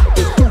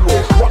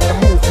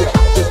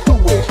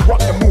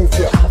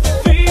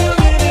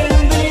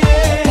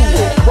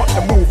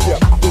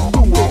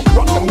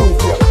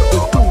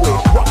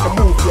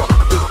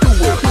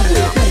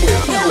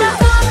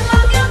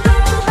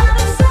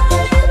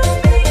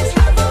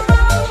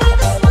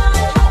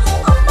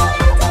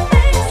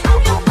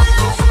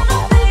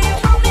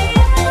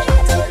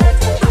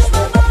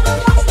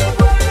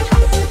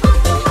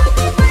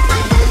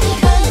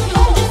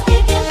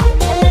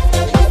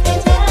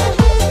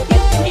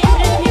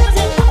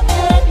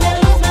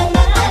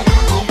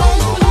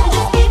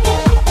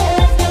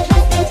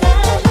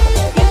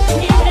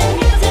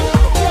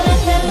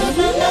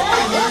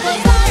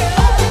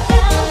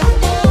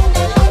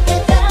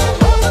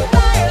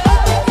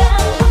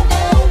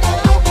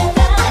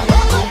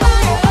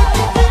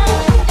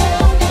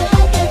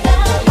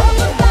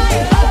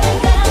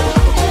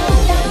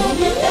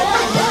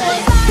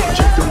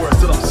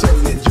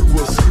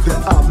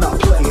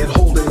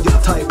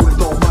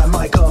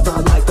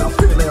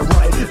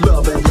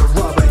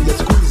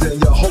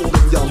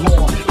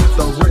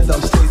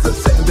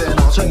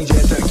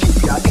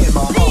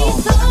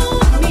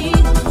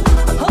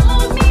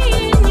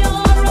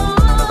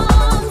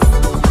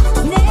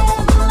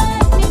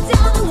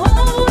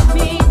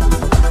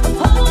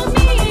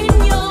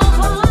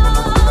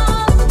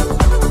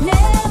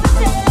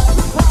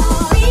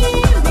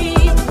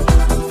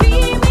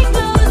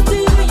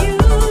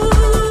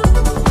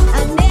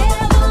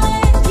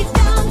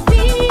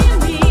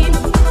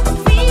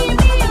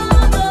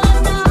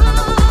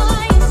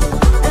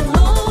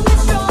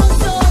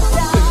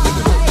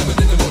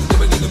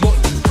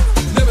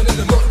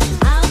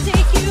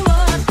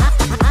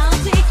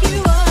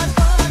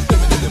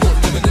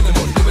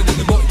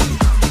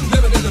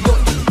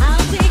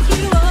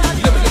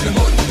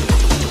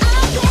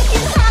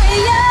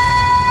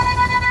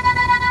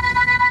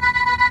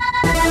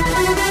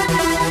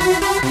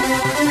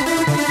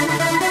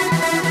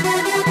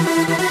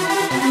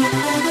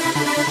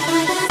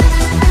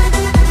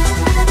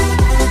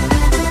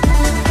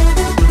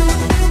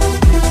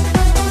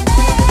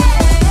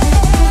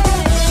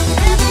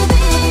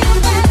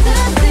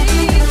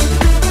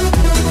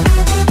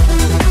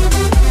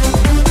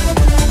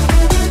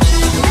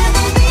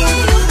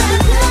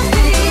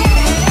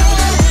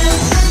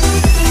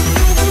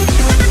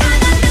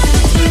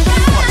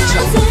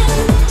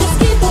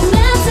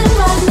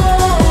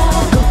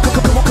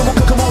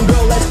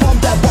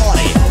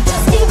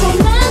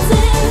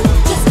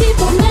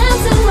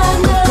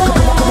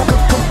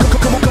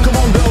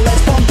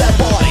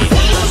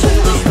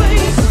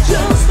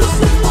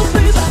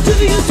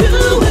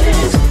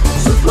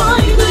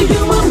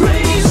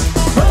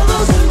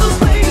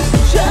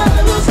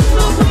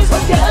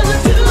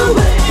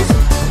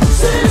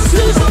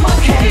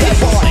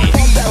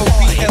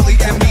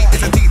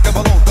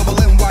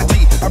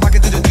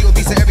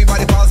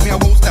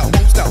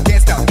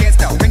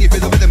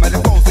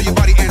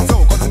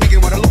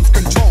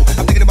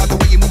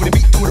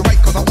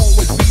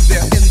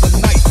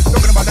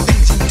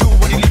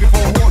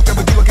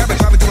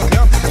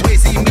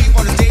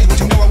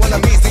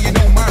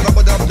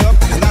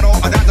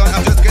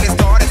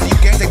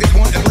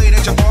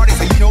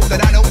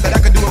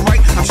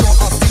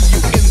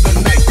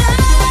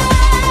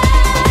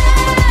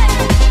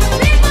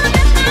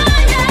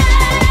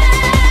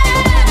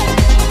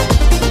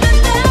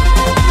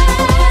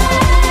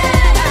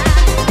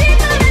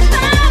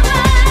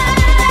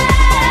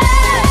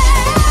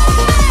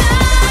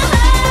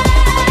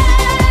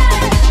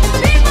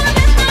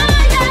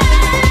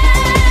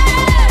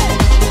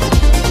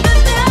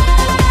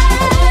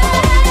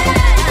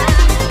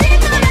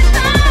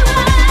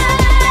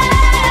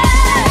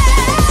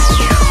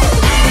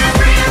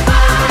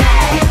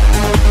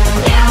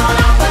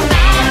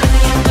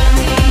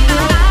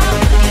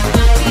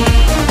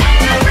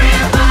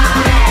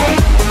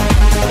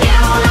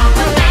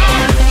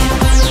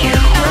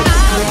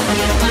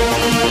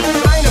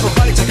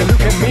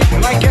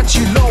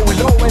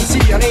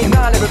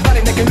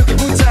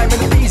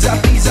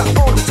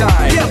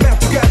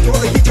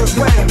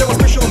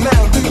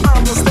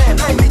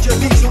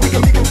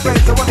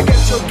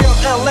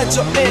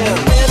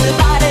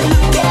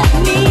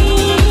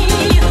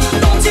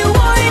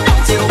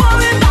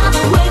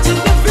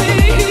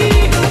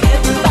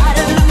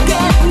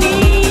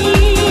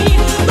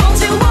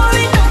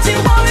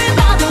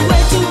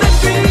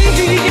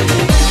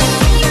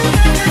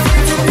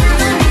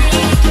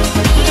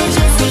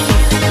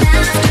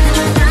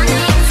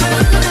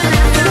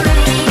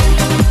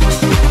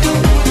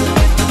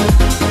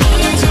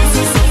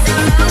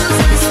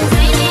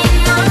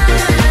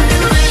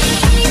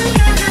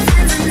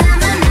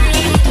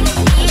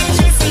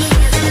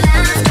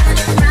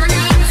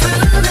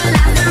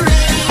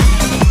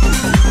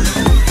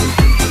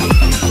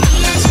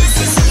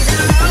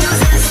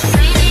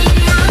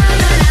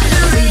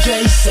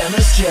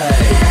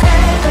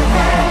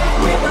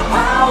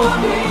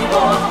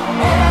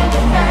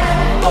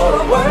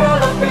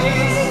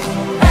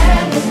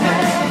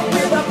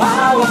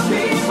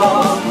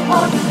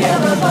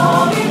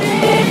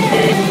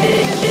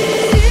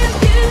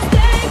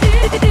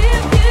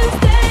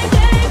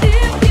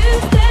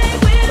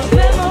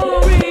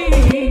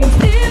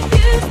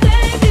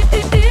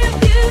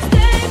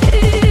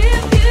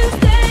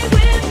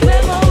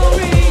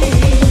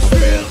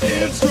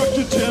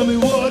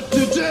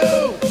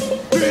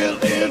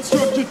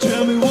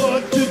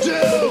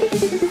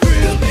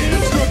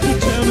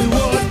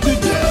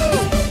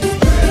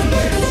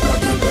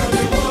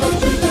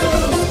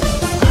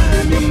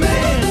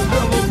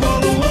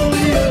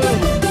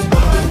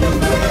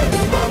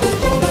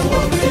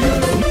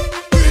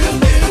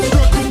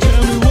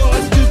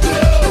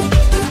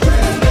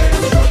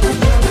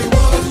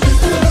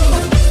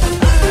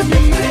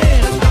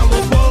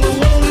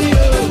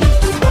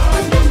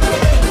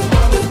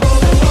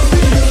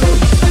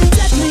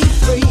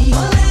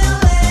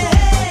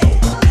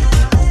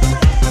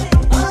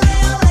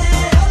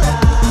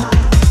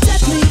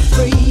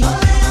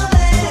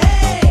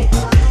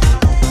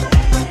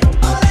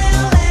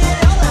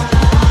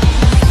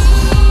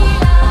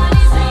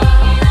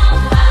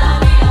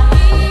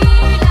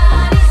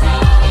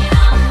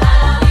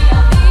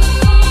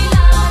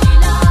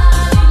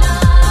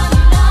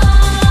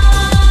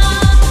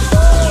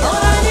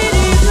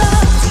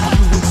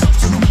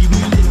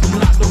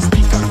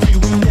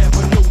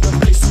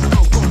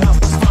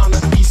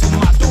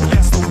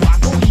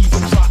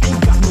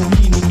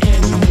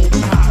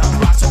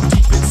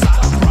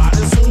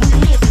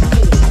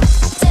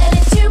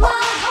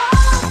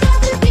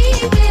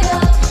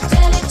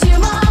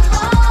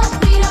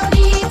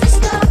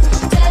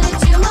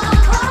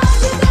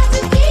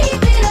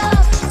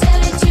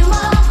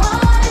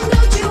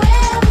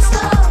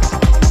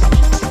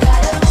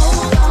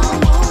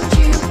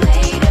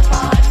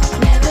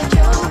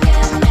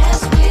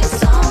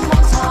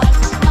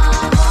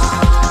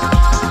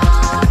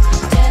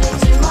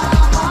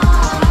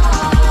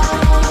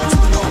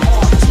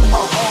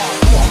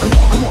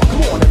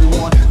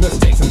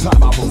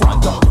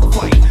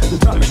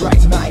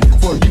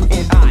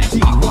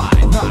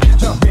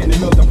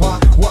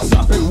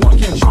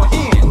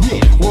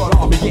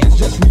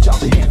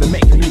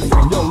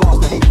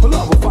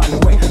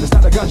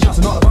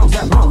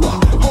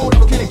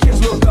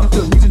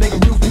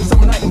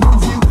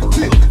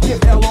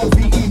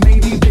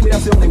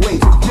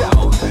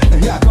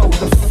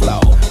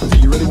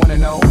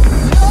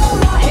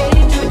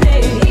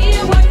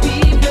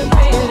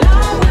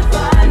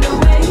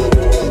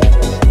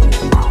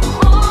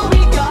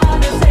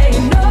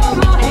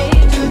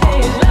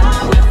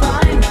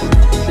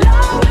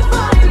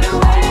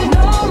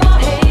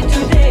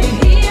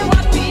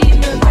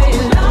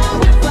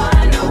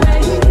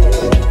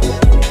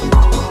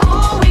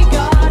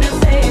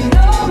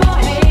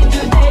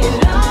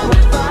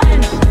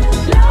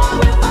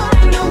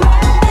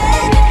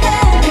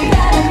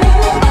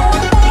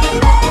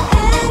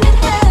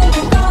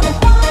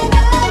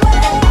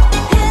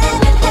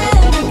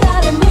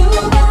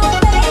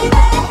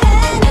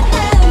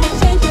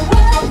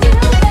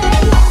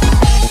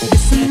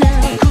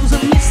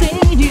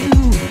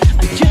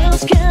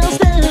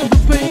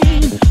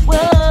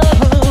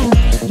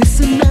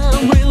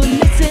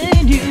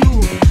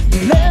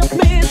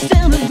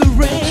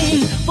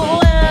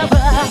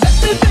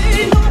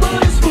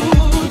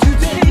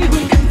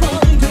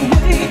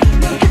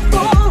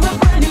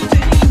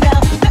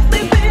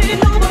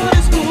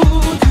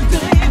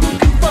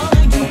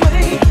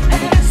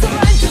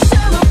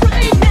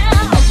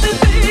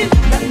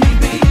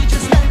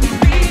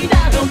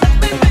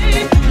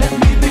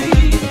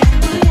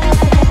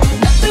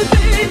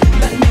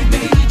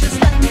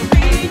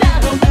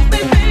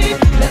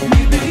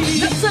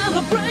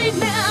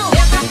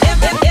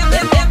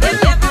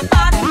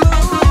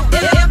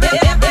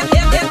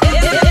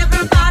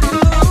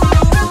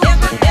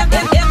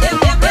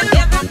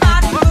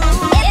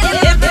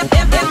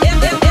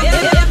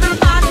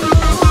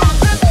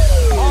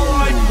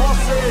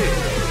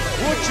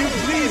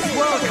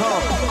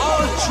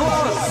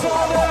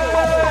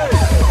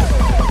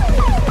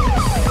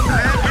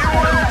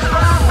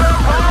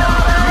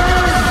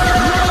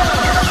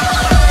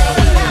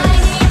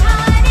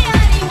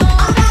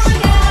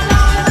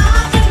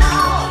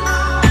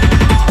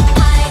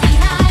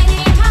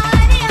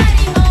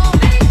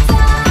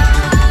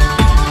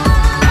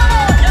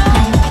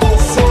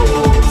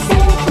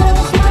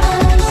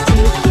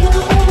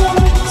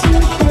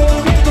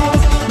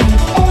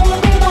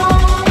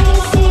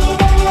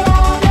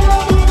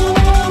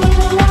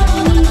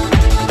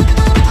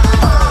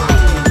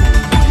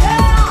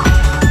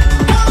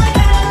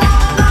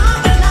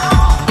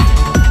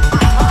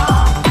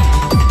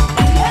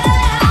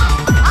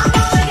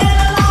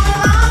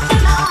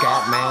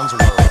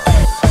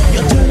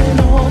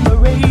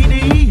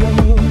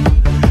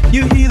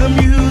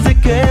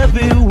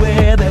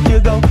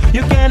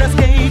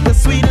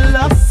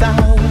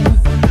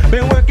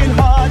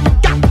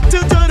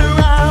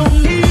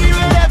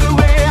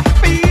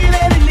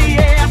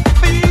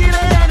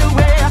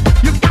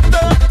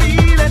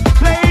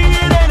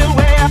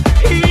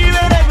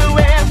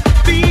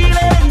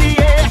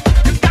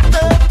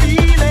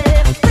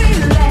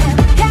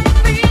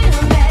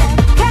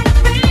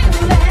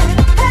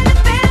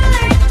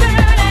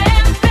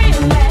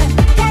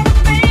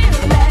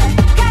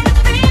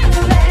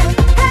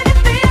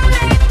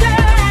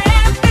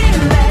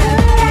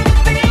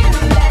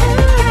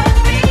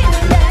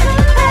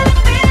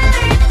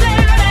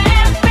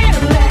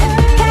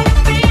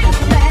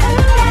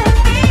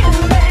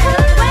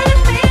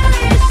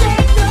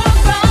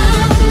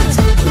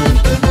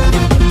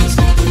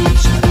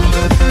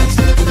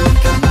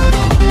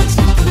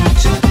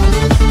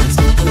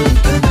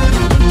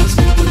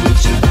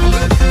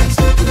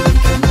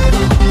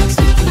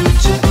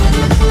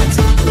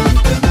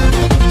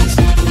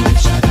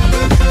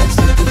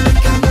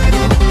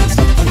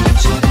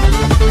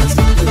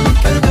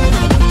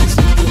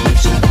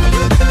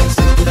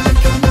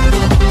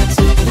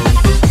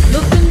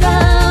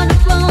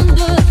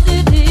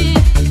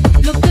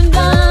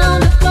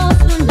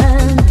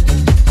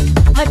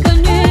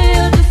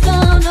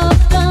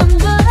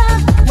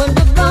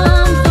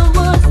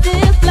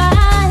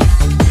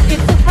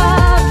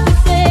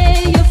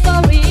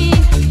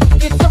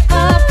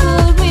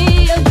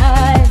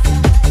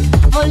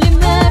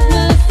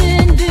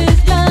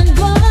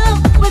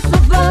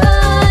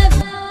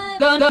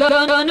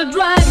Gonna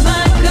drive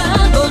my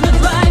car, gonna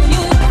drive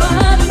you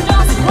far,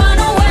 just run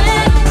away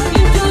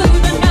into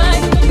the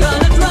night.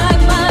 Gonna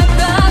drive my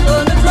car,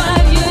 gonna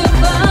drive you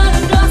far,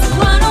 just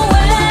run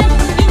away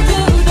into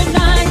the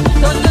night.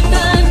 'Cause the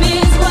time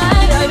is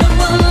right, I don't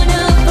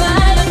wanna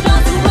fight,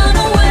 just run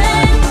away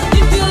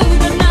into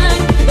the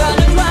night.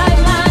 Gonna drive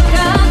my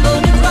car,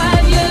 gonna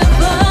drive you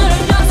far,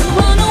 just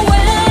run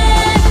away.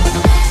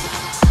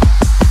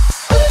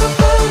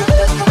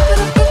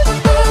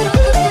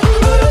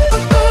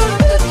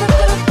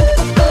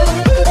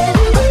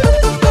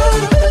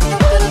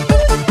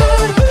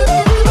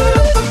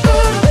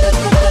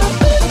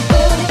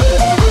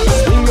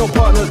 Swing your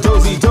partner's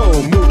dozy do.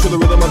 Move to the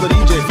rhythm of the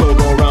DJ flow.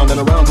 Go around and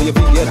around till your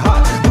feet get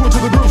hot. Do it to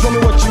the groove, show me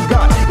what you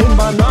got. In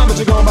by 9, but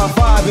you're gone by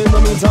 5. In the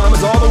meantime,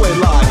 it's all the way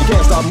live. You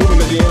can't stop moving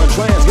cause you're in a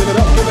trance. Give it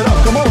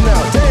up, come on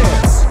now,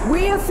 dance.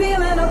 We are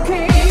feeling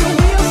okay.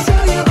 We'll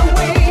show you the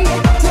way.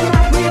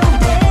 Tonight we'll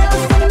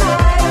dance the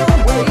night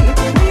away.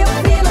 We are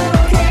feeling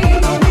okay.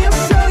 We'll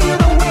show you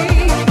the way.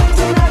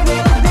 Tonight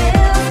we'll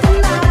dance the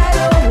night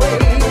away.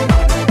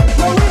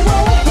 No, we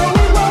won't, no,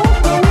 we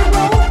won't,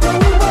 no, we won't, no,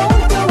 we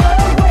won't go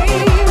away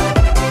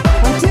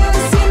until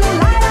we see the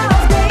light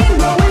of day.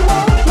 No, we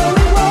won't, no,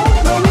 we won't,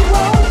 no, we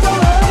won't go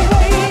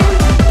away.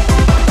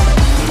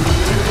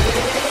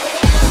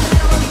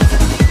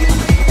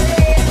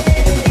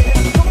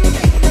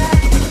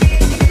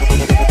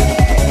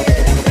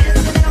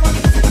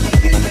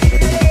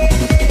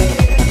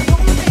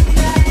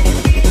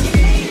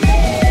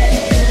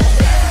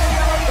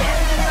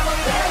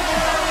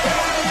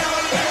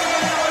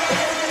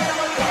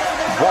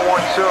 1,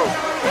 1, 2.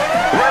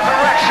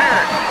 Resurrection.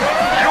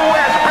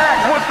 US back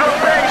with the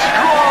bass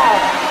drum.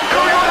 Do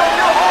you know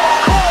your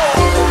hardcore?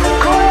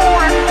 Come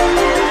on.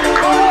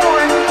 Come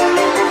on.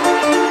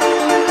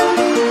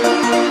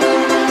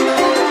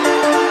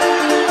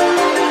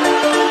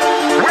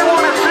 We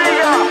want to see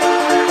ya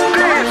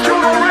dance to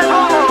the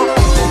rhythm.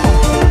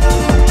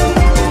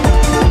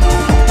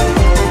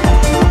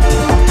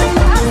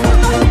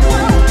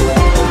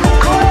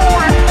 Come on. Come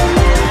on.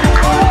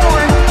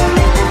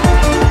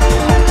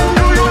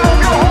 Do you know your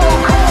hardcore?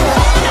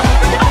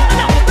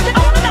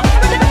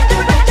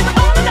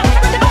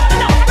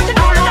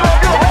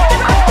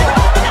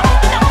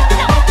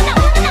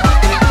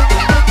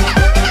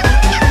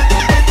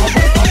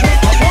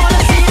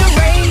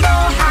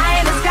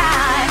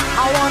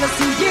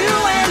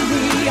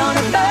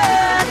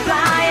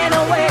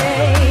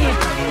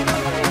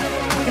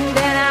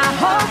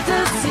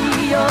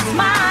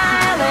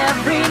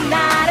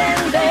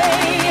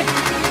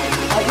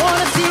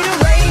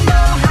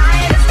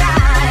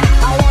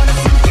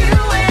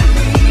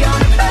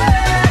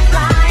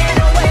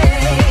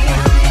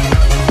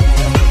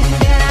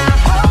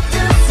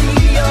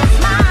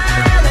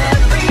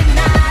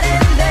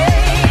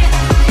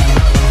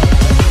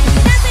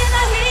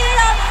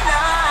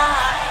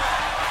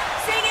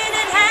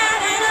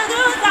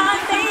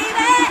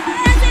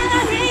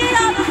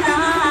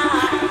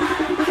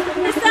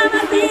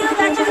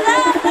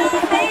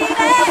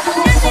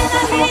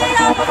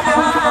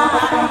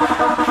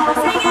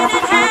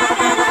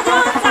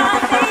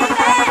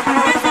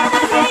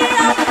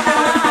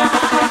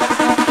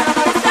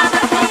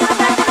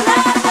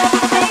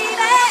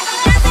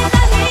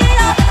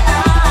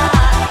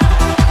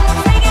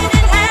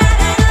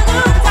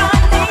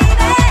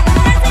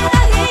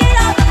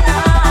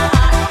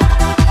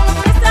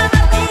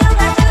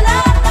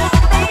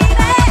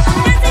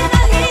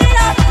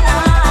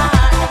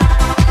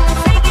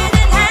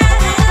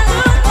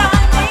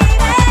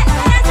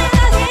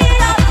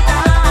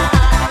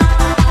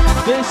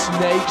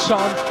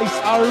 It's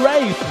a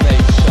rave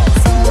nation.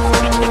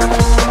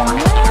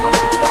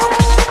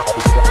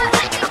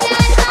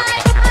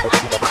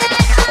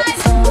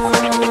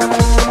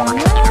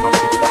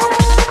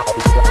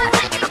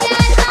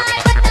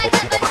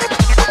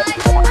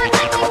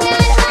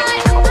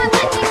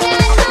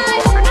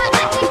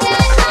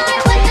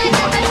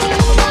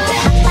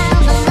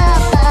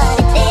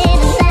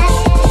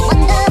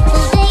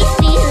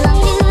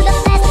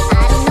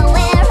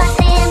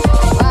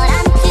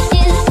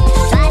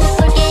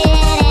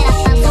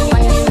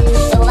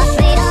 So I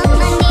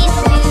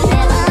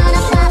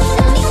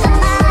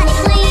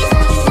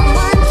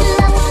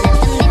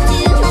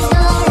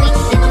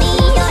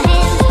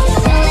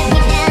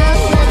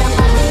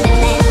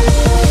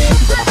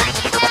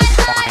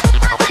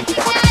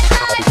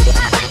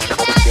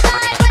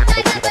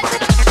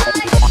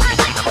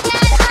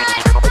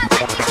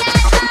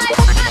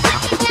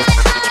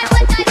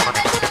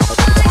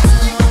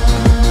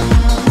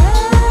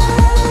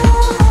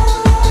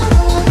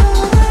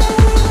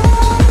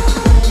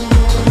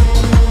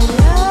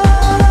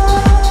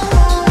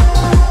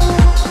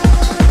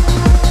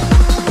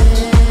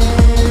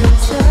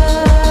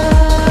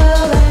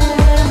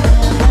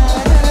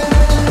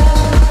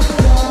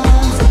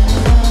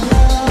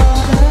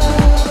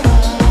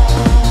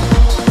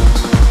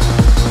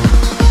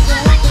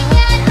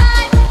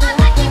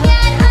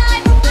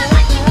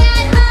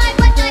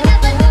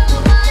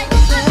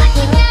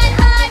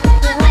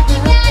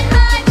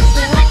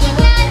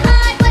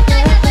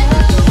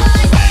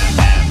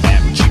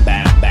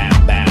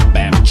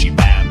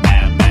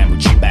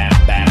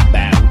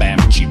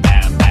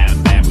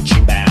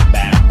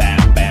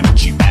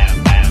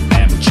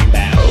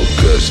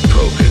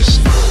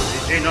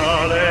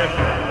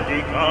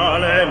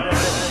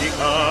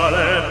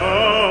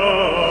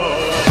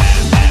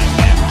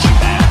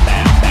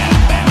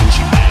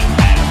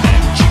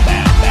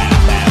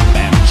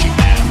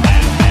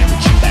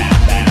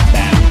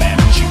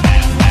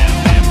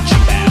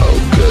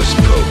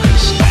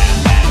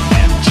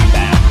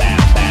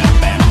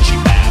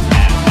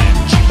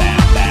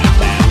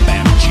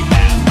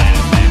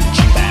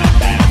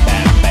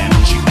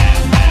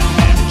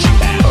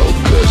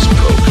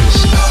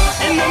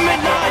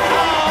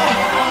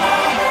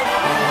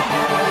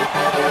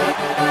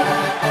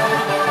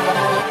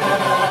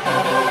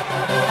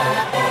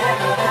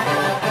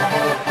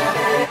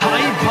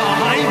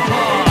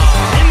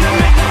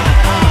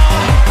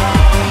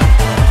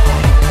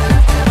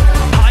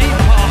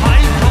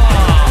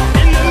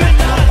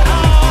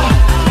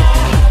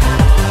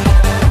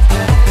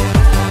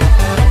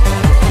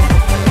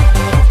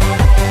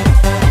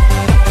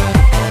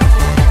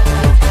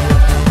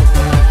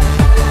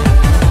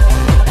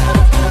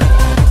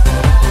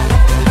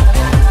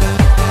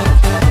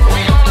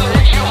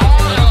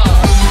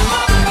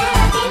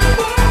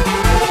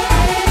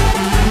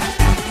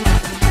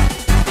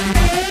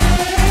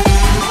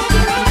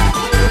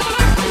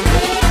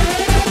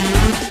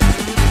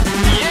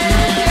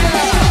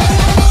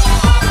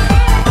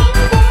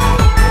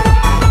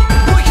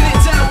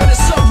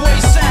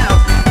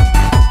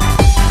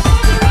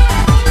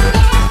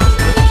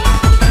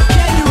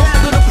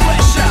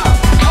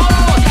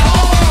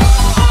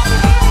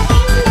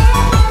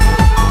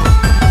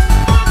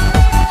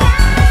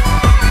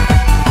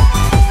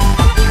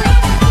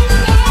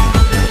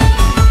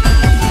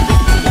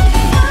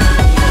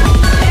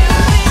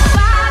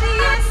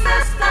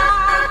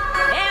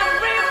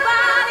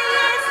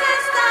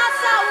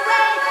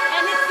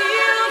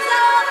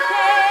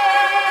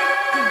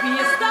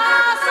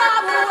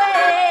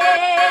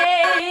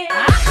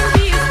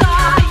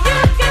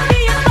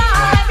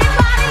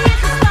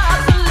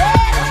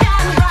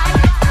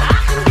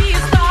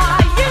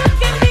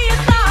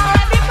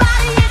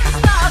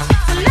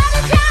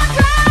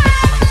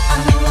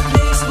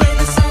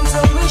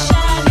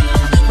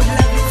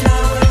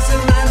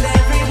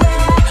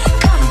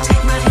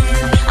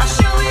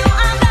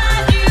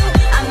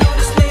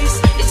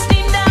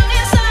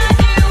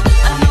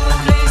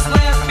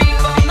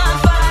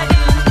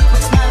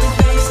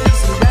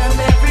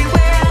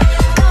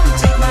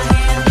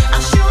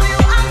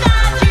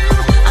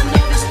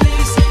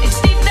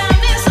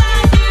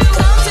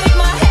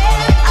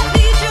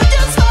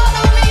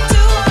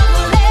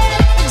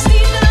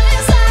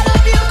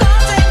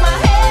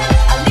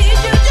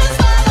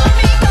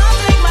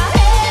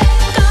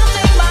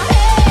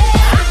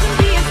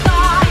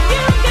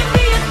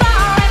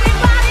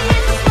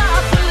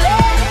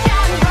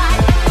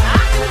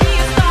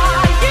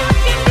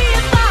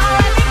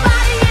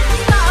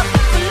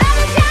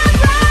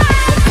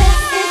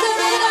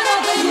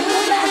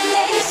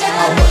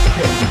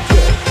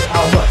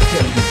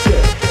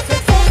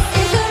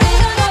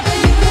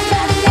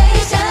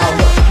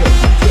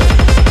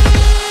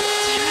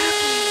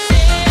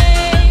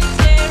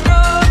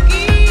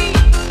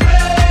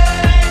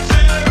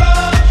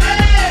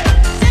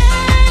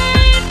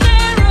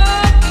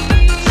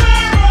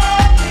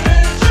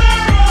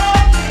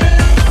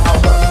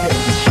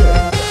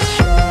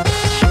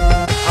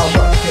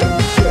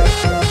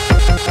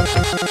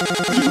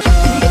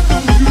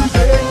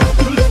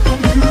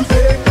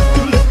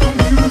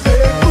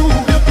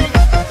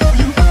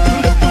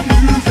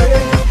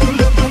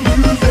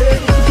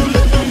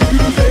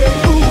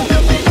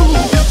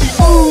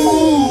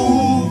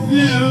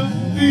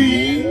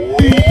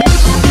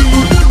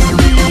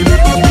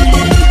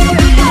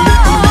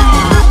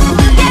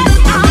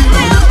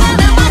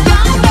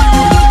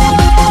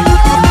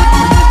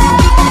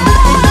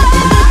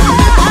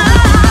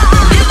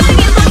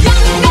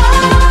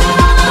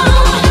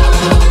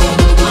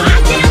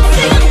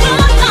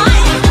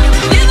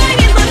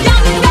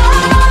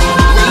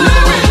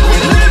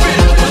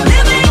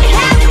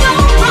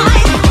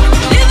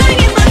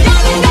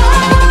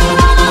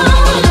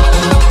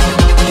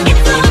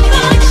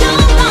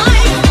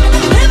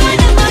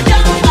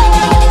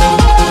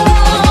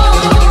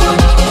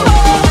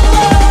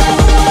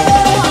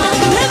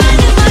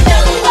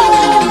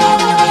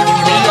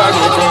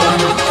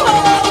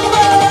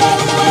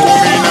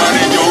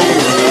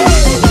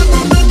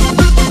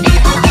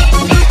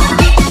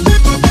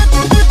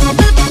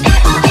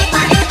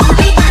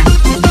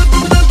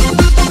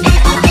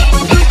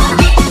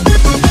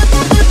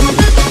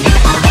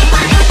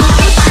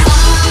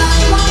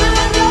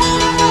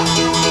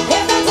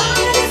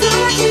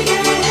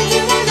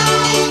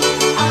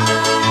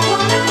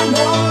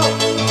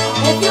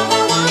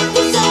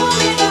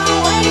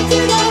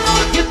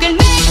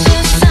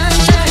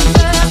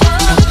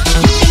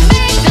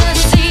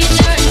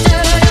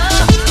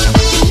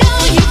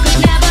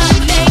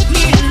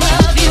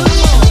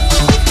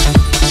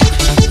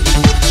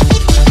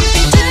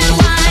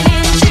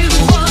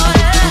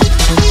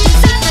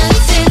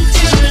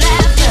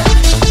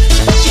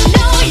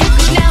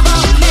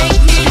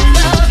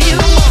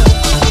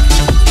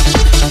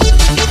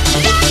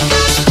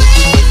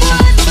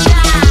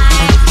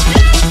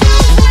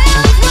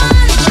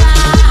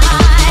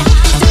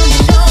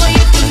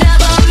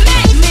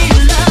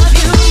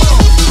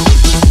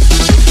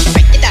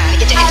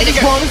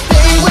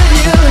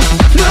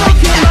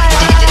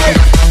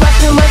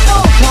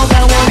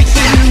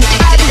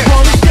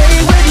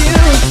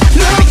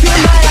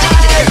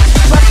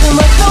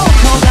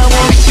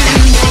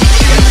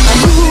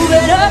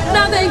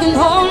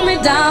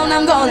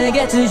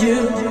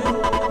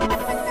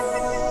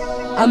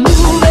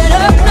it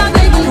up,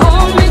 nothing can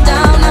hold me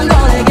down. I'm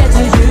gonna get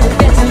to you,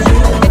 get to you,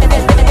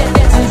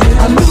 get to you.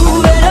 I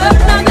move it up,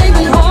 nothing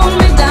can hold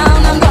me down.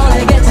 I'm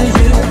gonna get to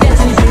you, get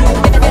to you,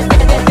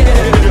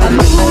 I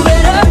move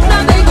it up,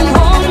 nothing can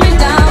hold me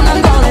down. I'm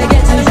gonna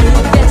get to you,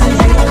 get to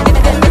you,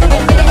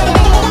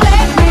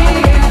 Take me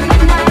in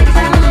the night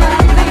time,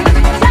 love me.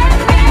 Take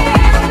me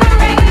in the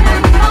rain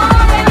and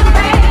falling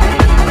rain, and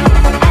here's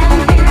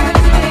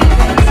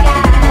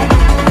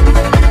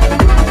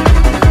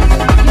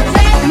leaving sky.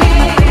 Take me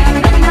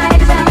in the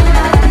night time,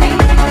 love me.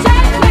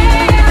 Take me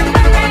in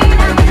the rain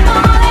and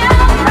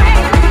falling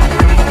rain,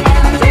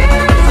 and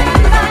tears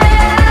in my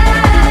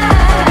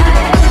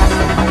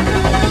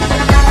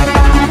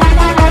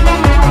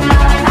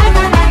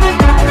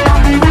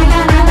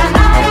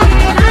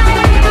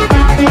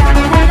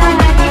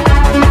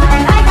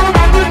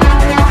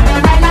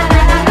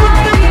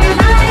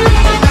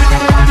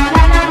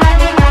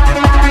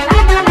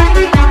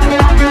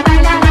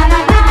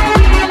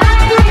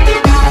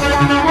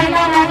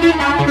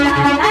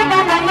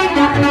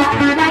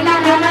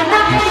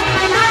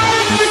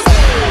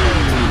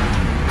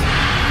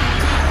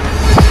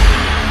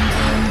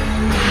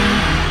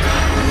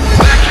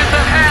Back in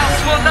the house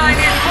for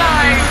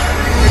 95.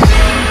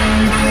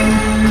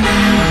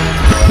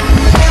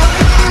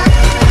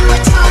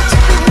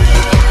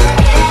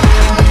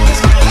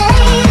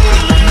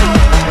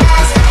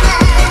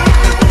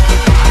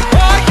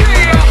 Oh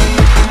yeah,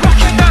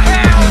 rocking the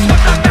house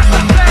with the best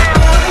of them.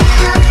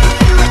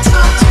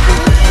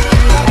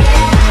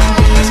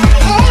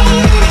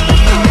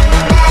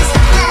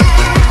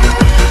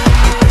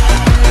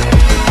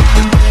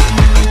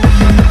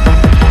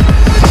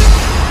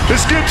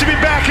 It's good to be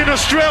back in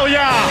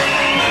Australia.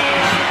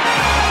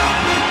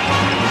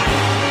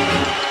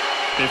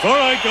 Before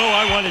I go,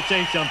 I want to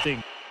say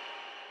something.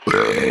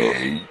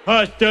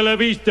 Hasta la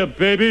vista,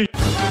 baby.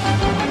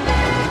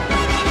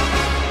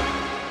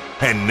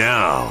 And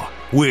now,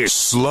 we're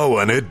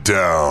slowing it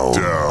down.